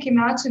 na neki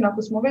način,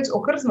 ako smo već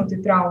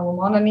okrznuti traumom,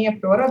 ona nije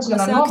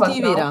prorađena, nova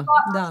trauma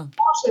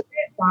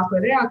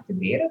može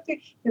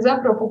reaktivirati i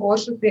zapravo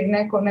pogoršati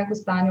neko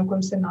stanje u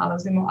kojem se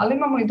nalazimo. Ali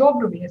imamo i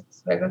dobru vijest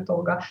svega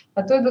toga,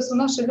 a to je da su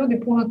naši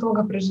ljudi puno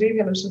toga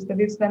preživjeli, što ste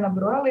vi sve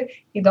nabrojali,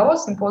 i da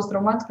osim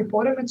posttraumatskih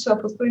poremećaja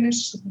postoji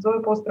nešto što se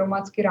zove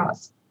posttraumatski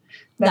rast.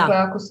 Dakle,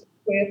 ako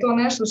je to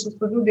nešto što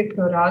su ljudi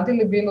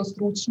proradili, bilo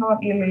stručno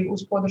ili uz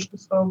podršku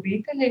svoje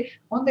obitelji,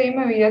 onda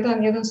imaju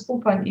jedan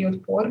stupanj i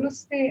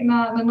otpornosti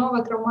na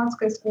nova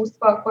traumatska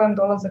iskustva kojem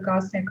dolaze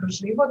kasnije kroz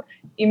život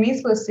i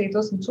misle se, i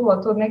to sam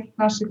čula to od nekih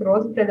naših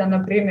roditelja,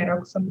 na primjer,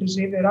 ako sam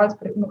preživio rat,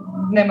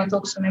 nema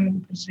tog što ne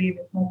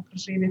mogu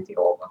preživjeti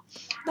ovo.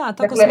 Da,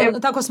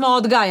 tako smo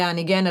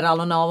odgajani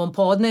generalno na ovom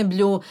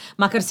podneblju,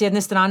 makar s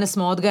jedne strane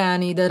smo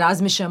odgajani da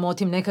razmišljamo o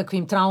tim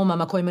nekakvim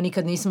traumama kojima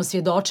nikad nismo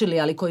svjedočili,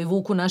 ali koji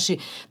vuku naši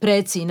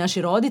preci i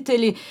naši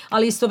roditelji,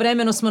 ali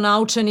istovremeno smo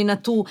naučeni na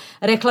tu,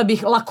 rekla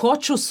bih,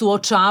 lakoću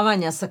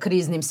suočavanja sa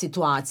kriznim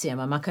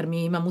situacijama, makar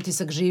mi imam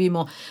utisak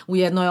živimo u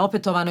jednoj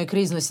opetovanoj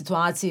kriznoj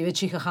situaciji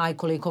već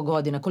koliko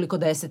godina, koliko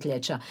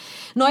desetljeća.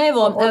 No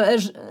evo,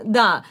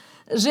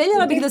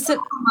 željela bih da se...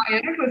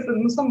 Rekla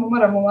sam, samo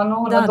moramo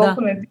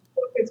nadopuniti,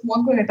 smo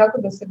odgojeni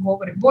tako da se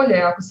govori, bolje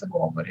je ako se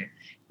govori.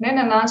 Ne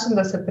na način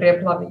da se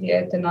preplavi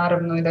dijete,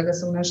 naravno, i da ga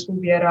se u nešto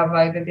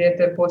uvjerava i da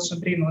dijete počne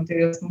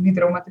brinuti da smo mi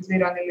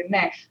traumatizirani ili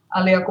ne.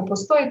 Ali ako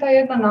postoji ta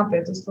jedna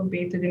napetost u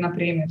obitelji, na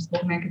primjer, zbog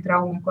neke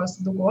traume koja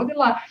se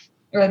dogodila,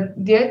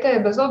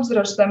 dijete, bez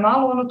obzira što je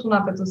malo, ono tu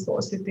napetost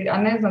osjeti, a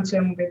ne zna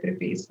čemu ga je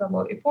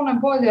pripisalo. I puno je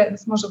bolje da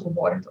se može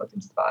govoriti o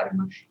tim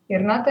stvarima.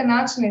 Jer na taj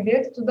način i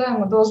djetetu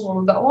dajemo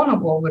dozvolu da ono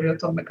govori o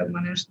tome kad mu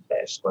je nešto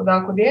teško. Da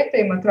ako dijete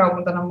ima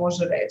traumu, da nam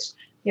može reći.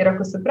 Jer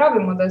ako se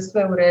pravimo da je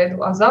sve u redu,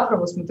 a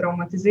zapravo smo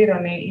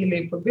traumatizirani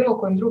ili pod bilo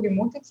kojim drugim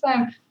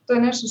utjecajem, to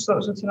je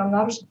nešto što će nam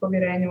narušiti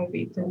povjerenje u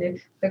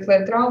obitelji.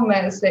 Dakle,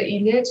 traume se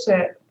i liječe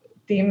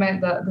time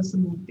da se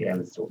mogu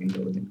dijeliti s drugim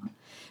ljudima.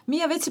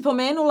 Mija, već si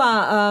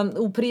pomenula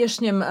u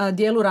prijašnjem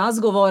dijelu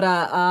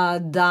razgovora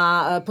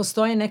da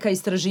postoje neka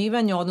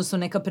istraživanja, odnosno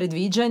neka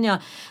predviđanja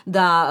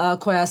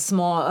koja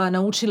smo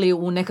naučili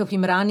u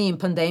nekakvim ranijim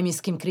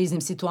pandemijskim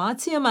kriznim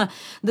situacijama,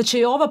 da će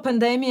i ova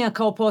pandemija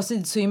kao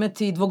posljedicu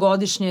imati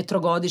dvogodišnje,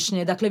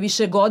 trogodišnje, dakle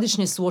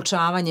višegodišnje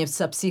suočavanje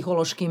sa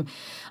psihološkim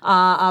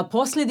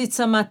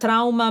posljedicama,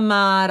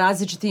 traumama,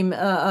 različitim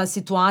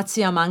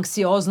situacijama,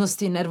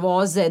 anksioznosti,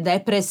 nervoze,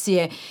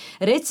 depresije.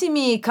 Reci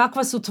mi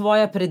kakva su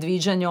tvoja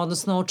predviđanja,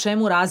 odnosno o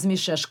čemu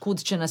razmišljaš, kud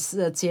će nas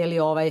cijeli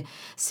ovaj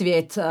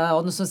svijet,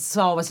 odnosno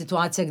sva ova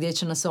situacija gdje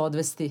će nas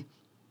odvesti?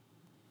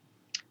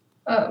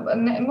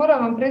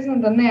 Moram vam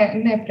priznati da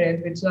ne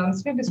predviđam.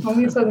 Svi bismo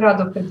mi sad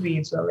rado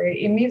predviđali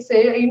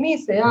i mi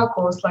se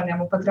jako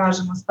oslanjamo pa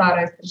tražimo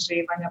stara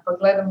istraživanja, pa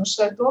gledamo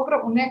što je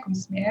dobro u nekom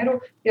smjeru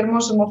jer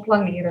možemo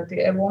planirati.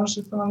 Evo ono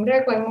što sam vam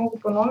rekla i mogu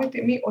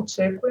ponoviti, mi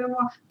očekujemo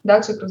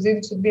da će kroz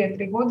iduće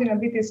 2-3 godine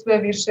biti sve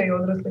više i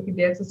odraslih i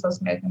djeca sa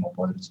smetnjama u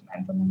području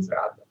mentalnog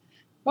zdravlja.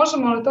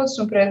 Možemo li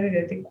točno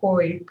predvidjeti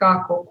koji,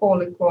 kako,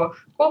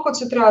 koliko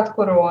će trajati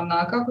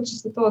korona, kako će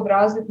se to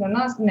odraziti na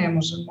nas? Ne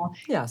možemo.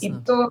 Jasno. I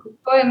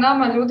to je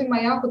nama ljudima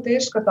jako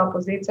teška ta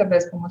pozicija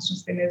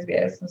bespomoćnosti i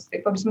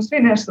neizvjesnosti. Pa bismo svi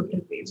nešto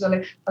predviđali,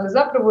 ali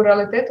zapravo u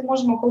realitetu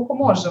možemo koliko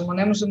možemo,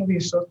 ne možemo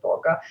više od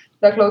toga.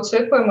 Dakle,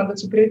 očekujemo da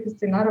će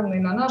pritisci naravno i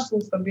na naš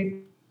sustav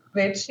biti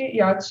veći,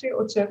 jači,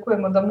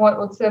 očekujemo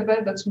od sebe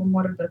da ćemo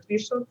morati dati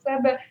više od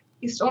sebe.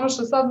 I ono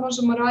što sad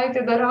možemo raditi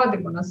je da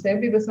radimo na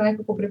sebi, da se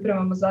nekako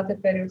pripremamo za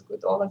taj period koji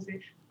dolazi,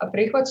 a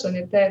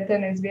prihvaćanje te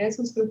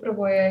neizvjesnosti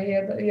upravo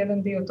je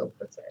jedan dio tog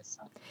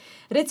procesa.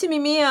 Reci mi,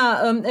 Mija,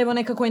 evo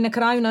nekako i na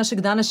kraju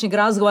našeg današnjeg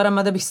razgovora,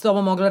 mada bih s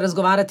tobom mogla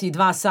razgovarati i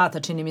 2 sata,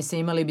 čini mi se,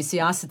 imali bi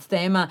si aset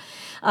tema,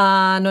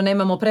 no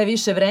nemamo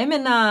previše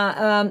vremena.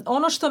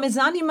 Ono što me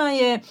zanima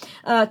je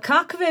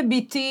kakve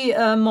bi ti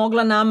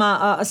mogla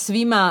nama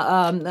svima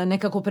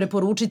nekako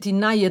preporučiti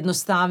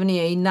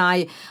najjednostavnije i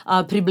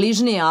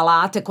najpribližnije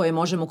alate koje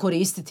možemo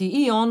koristiti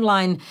i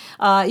online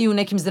i u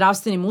nekim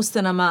zdravstvenim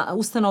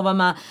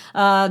ustanovama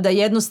da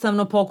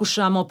jednostavno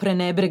pokušamo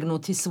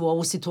prenebregnuti svu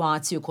ovu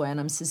situaciju koja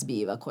nam se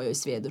zbiva, kojoj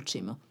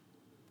svjedočimo.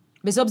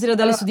 Bez obzira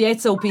da li su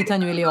djeca u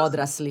pitanju ili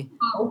odrasli.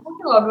 U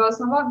uputila bi vas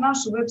na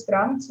našu web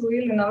stranicu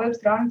ili na web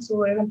stranicu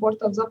jedan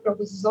portal zapravo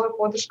koji se zove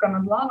Podrška na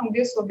dlanu,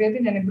 gdje su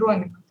objedinjeni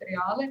brojni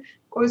materijali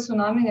koji su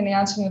namijenjeni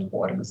jačanju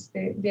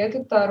otpornosti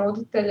djeteta,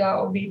 roditelja,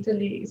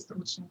 obitelji i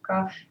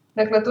stručnjaka.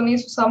 Dakle, to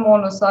nisu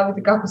samo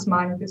savjeti kako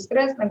smanjiti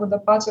stres, nego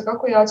dapače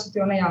kako jačati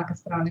one jake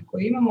strane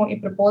koje imamo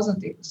i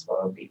prepoznati ih u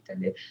svojoj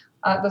obitelji.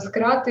 A da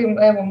skratim,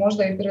 evo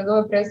možda i pred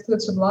ove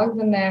predstojeće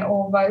blagdane,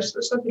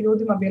 što bi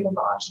ljudima bilo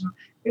važno?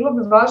 Bilo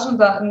bi važno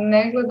da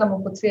ne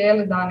gledamo po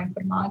cijeli dan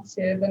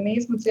informacije, da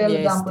nismo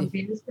cijeli dan pod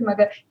vijestima,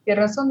 jer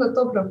nas onda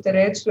to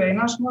preopterećuje i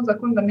naš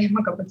mozak onda nema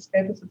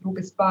kapaciteta za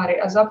druge stvari.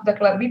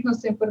 Dakle, bitno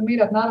se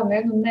informirati naravno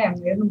jednom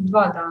dnevno, jednom 2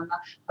 dana,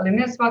 ali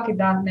ne svaki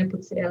dan, ne po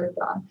cijeli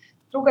dan.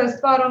 Druga je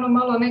stvar,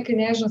 malo neke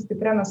nježnosti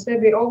prema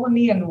sebi, ovo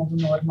nije novo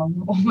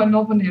normalno, ovo je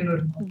novo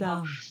nenormalno.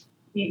 Da.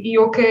 I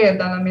ok je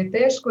da nam je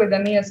teško i da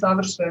nije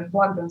savršen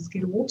blagdanski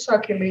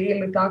ručak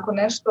ili tako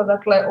nešto.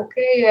 Dakle, ok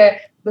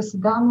je da se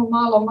damo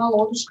malo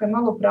oduška i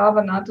malo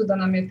prava na to da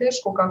nam je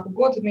teško kako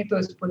god mi to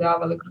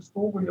ispoljavali kroz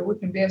tugu,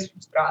 ljutnju, bijes,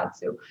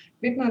 frustraciju.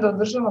 Bitno je da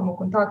održavamo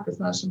kontakte s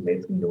našim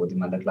bliskim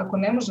ljudima. Dakle, ako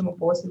ne možemo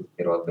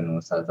posjetiti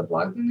rodbinu sad za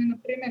blagdane, na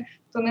primjer,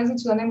 to ne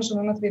znači da ne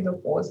možemo imati video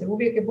poziv.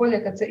 Uvijek je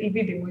bolje kad se i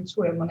vidimo i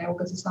čujemo, nego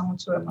kad se samo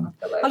čujemo na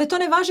telefonu. Ali to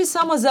ne važi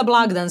samo za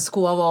blagdansku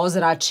ovo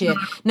ozračje.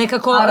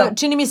 Nekako,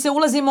 čini mi se,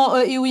 ulazimo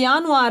i u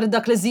januar,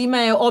 dakle zima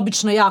je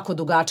obično jako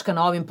dugačka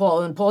na ovim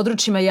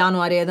područjima.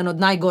 Januar je jedan od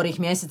najgorih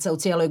mjeseca u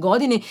cijeloj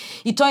godini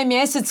i to je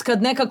mjesec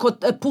kad nekako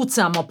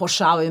pucamo po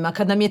šavovima,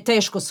 kad nam je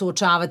teško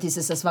suočavati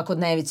se sa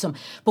svakodnevicom.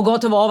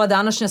 Pogotovo ova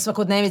današnja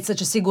svakodnevica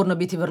će sigurno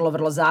biti vrlo,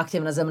 vrlo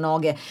zahtjevna za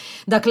mnoge.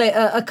 Dakle,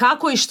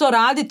 kako i što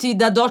raditi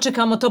da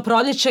dočekamo to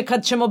proljeće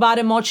kad ćemo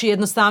barem moći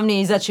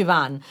jednostavnije izaći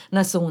van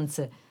na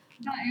sunce?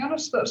 Da, i ono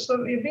što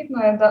je bitno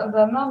je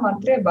da nama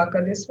treba,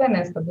 kad je sve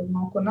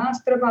nestabilno oko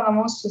nas, treba nam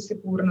osjećaj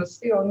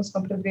sigurnosti,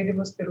 odnosno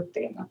predvidivosti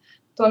rutina.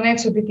 To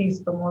neće biti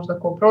isto možda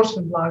kao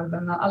prošli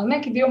blagdana, ali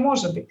neki dio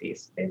može biti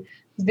isti.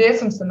 S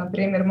djecom se, na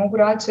primjer, mogu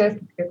raditi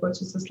čestitke koje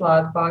će se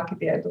slati baki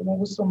djedu,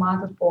 mogu se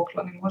umatati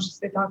pokloni, može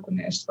se i tako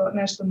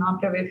nešto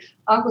napraviti.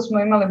 Ako smo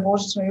imali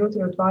božićno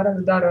jutro i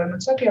otvarali darovima,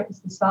 čak i ako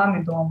ste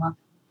sami doma,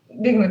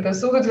 dignite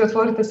se ujutro,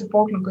 otvorite se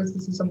poklon koji ste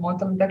se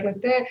zamotali. Dakle,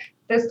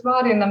 te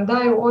stvari nam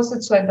daju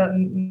osjećaj da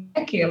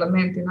neki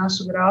elementi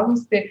našeg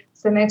realnosti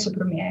se neće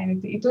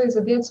promijeniti. I to je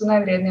za djecu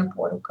najvrijednija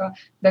poruka.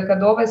 Da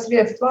kad ovaj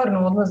svijet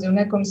stvarno odlazi u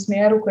nekom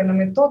smjeru koji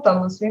nam je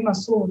totalno svima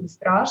sulud i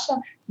strašan,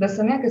 da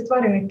se neke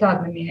stvari ni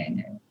tad ne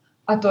mijenjaju.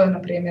 A to je,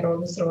 na primjer,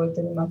 odnos s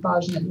roditeljima,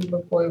 pažnja,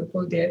 ljubav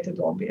koju dijete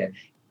dobije.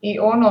 I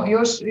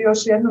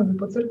još jednom bi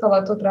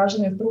podcrtala to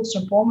traženje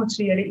stručne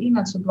pomoći, jer i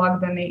inače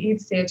blagdani i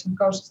siječanj,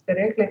 kao što ste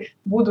rekli,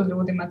 budu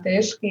ljudima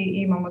teški,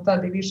 imamo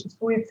tada i više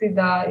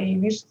suicida i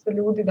više se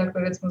ljudi,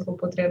 dakle recimo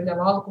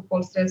zloupotrebljava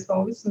alkohol, sredstva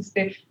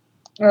ovisnosti.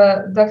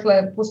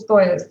 Dakle,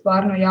 postoje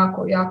stvarno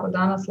jako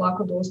danas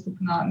lako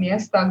dostupna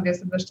mjesta gdje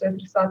se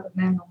 24 sata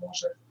dnevno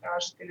može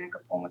tražiti neka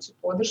pomoć i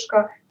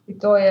podrška i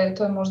to je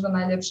možda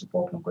najljepši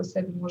poklon koji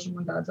sebi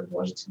možemo dati za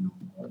Božić i Novu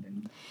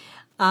godinu.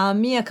 A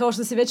Mija, kao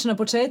što si već na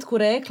početku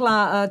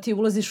rekla, ti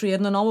ulaziš u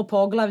jedno novo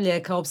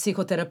poglavlje kao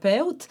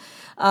psihoterapeut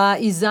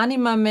i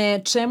zanima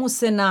me čemu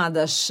se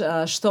nadaš,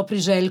 što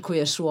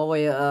priželjkuješ u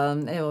ovoj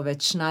evo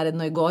već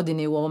narednoj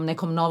godini, u ovom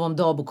nekom novom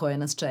dobu koje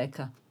nas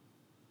čeka?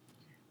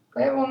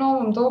 Pa evo u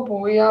novom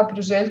dobu ja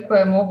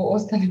priželjkujem ovo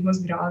ostanimo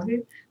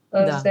zdravi,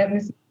 sebi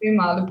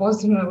svima, ali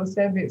posebno u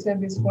sebi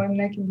i svojim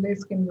nekim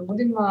bliskim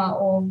ljudima.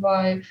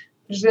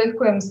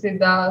 Priželjkujem si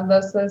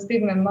da se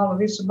stignem malo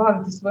više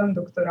baviti svojim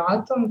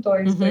doktoratom, to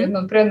je isto jedno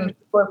od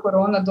prednosti koje je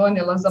korona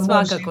donijela za moj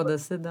život. Svakako da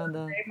se, da.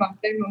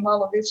 Imam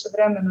malo više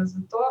vremena za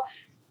to,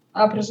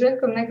 a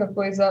priželjkujem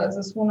nekako i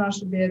za svu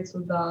našu djecu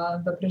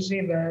da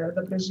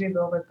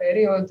prežive ovaj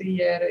period,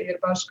 jer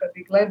baš kad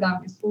ih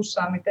gledam i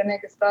slušam i te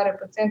neke stare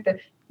pacijente,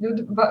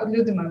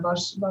 ljudima je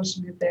baš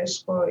mi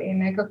teško i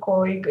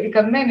nekako, i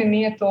kad meni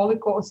nije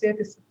toliko,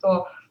 osjeti se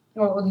to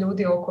od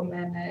ljudi oko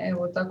mene,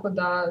 evo, tako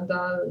da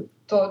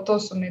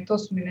to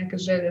su mi neke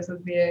želje za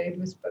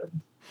 2021.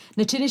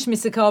 Ne činiš mi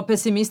se kao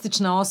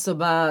pesimistična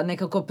osoba,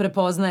 nekako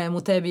prepoznajem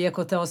u tebi,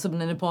 iako te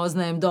osobno ne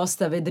poznajem,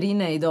 dosta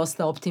vedrine i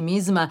dosta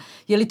optimizma.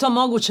 Je li to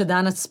moguće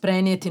danas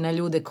prenijeti na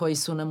ljude koji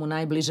su nam u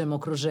najbližem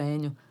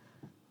okruženju?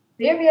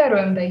 Ja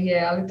vjerujem da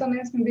je, ali to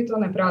ne smije biti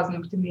onaj prazni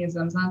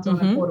optimizam, znate,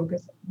 one poruke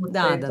sa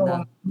puce,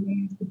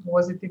 to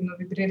pozitivno,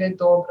 vidrire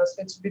dobro,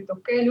 sve će biti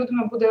ok,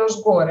 ljudima bude još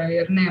gore,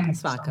 jer ne mogu.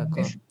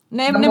 Svakako.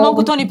 Ne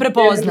mogu to ni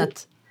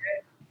prepoznat.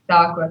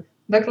 Tako je.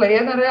 Dakle,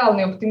 jedan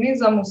realni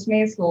optimizam u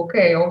smislu, ok,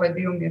 ovaj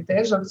dio mi je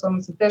težak, s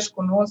ovim se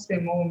teško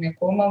nosim, ovo mi je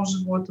koma u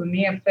životu,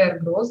 nije fair,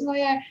 grozno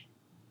je.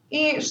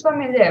 I što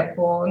mi je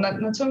lijepo,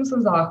 na čemu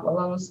sam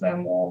zahvalna u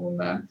svemu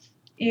ovome.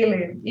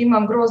 Ili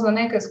imam grozno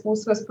neka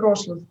iskustva s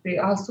prošlosti,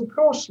 ali su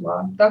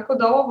prošla. Tako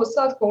da ovo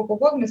sad, koliko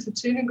god mi se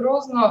čini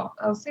grozno,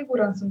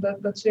 siguran sam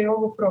da će i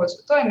ovo proći.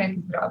 To je neki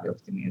zdravi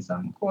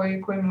optimizam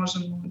koji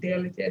možemo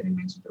dijeliti jedni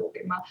među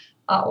drugima.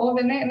 A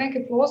ove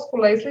neke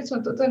floskule i slično,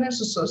 to je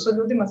nešto što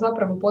ljudima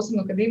zapravo,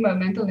 posebno kad imaju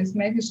mentalni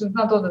smetnje, što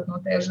zna dodatno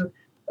otežati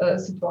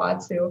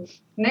situaciju.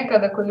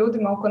 Nekad ako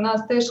ljudima oko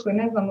nas teško i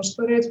ne znamo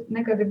što reći,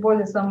 nekad je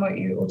bolje samo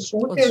i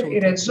odšutjeti i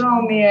reći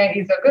žao mi je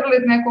i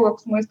zagrliti nekoga ako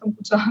smo u istom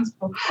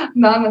kućanstvu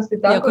danas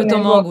i tako. Iako je to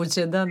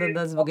moguće, da,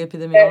 zbog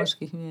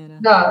epidemioloških mjera.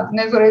 Da,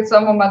 nego reći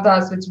samo ma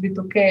da, sve će biti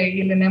ok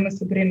ili nemoj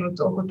se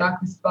brinuti oko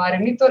takvih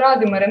stvari. Mi to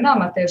radimo jer je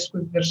nama teško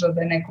izdržati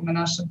da je nekome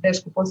našem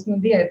teško, posebno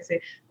djeci.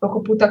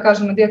 Toliko puta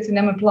kažemo djeci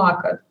nemoj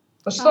plakat.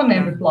 Pa što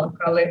ne bi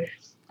plakali?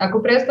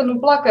 Ako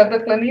prestanu plakati,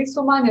 dakle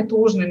nisu manje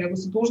tužni, nego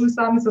su tužni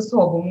sami sa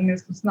sobom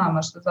umjesto s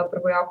nama, što je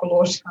zapravo jako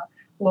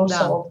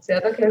loša opcija.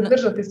 Dakle,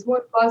 izdržati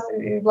svoje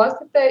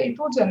vlastite i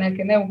tuđe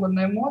neke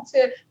neugodne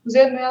emocije uz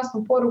jednu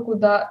jasnu poruku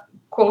da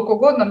koliko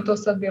god nam to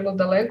sad bilo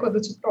daleko, da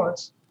će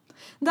proći.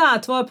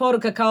 Da, tvoja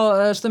poruka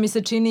kao što mi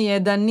se čini je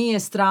da nije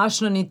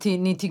strašno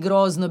niti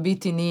grozno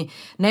biti ni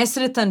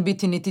nesretan,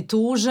 biti niti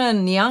tužan,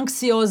 ni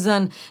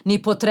anksiozan,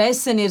 ni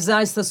potresen, jer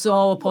zaista su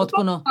ovo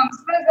potpuno...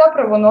 Sve je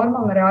zapravo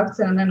normalna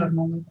reakcija na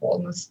nenormalne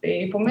okolnosti.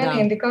 I po meni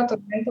je indikator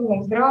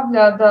mentalnog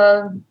zdravlja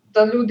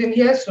da ljudi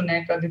jesu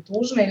nekad i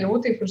tužni,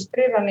 ljuti,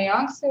 frustrirani i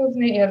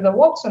anksiozni, jer da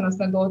uopće nas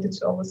ne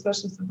dotiče ovo sve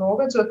što se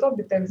događa, to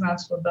bi tek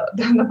značilo da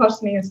baš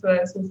nije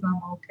sve s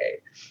nama ok.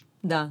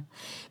 Da.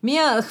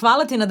 Mija,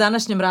 hvala ti na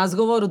današnjem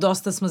razgovoru,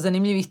 dosta smo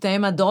zanimljivih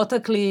tema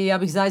dotakli, ja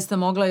bih zaista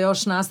mogla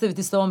još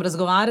nastaviti s tobom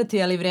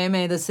razgovarati, ali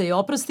vrijeme je da se i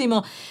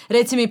oprostimo.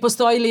 Reci mi,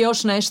 postoji li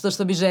još nešto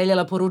što bi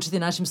željela poručiti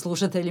našim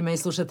slušateljima i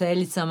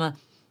slušateljicama?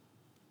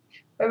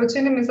 Evo,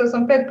 čini mi se da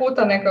sam 5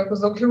 puta nekako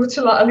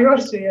zaključila, ali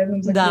još ću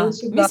jednom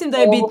zaključiti. Da, mislim da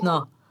je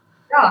bitno.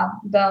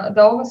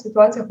 Da ova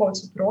situacija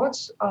hoće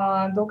proći,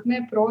 a dok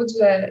ne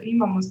prođe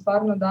imamo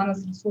stvarno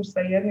danas resursa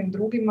jednim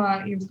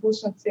drugima i u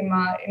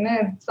stručnjacima i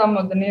ne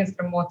samo da nije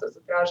sramota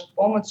zatražiti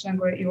pomoć,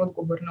 nego je i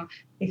odgovorno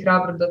i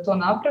hrabro da to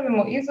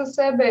napravimo i za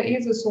sebe,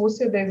 i za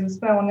susjede, i za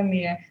sve one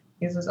mije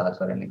iza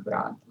zatvorenih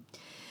vrata.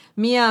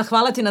 Mija,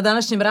 hvala ti na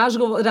današnjem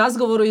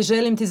razgovoru i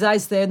želim ti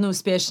zaista jednu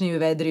uspješniju i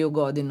vedriju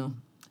godinu.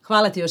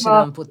 Hvala ti još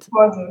jedan put.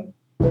 Hvala.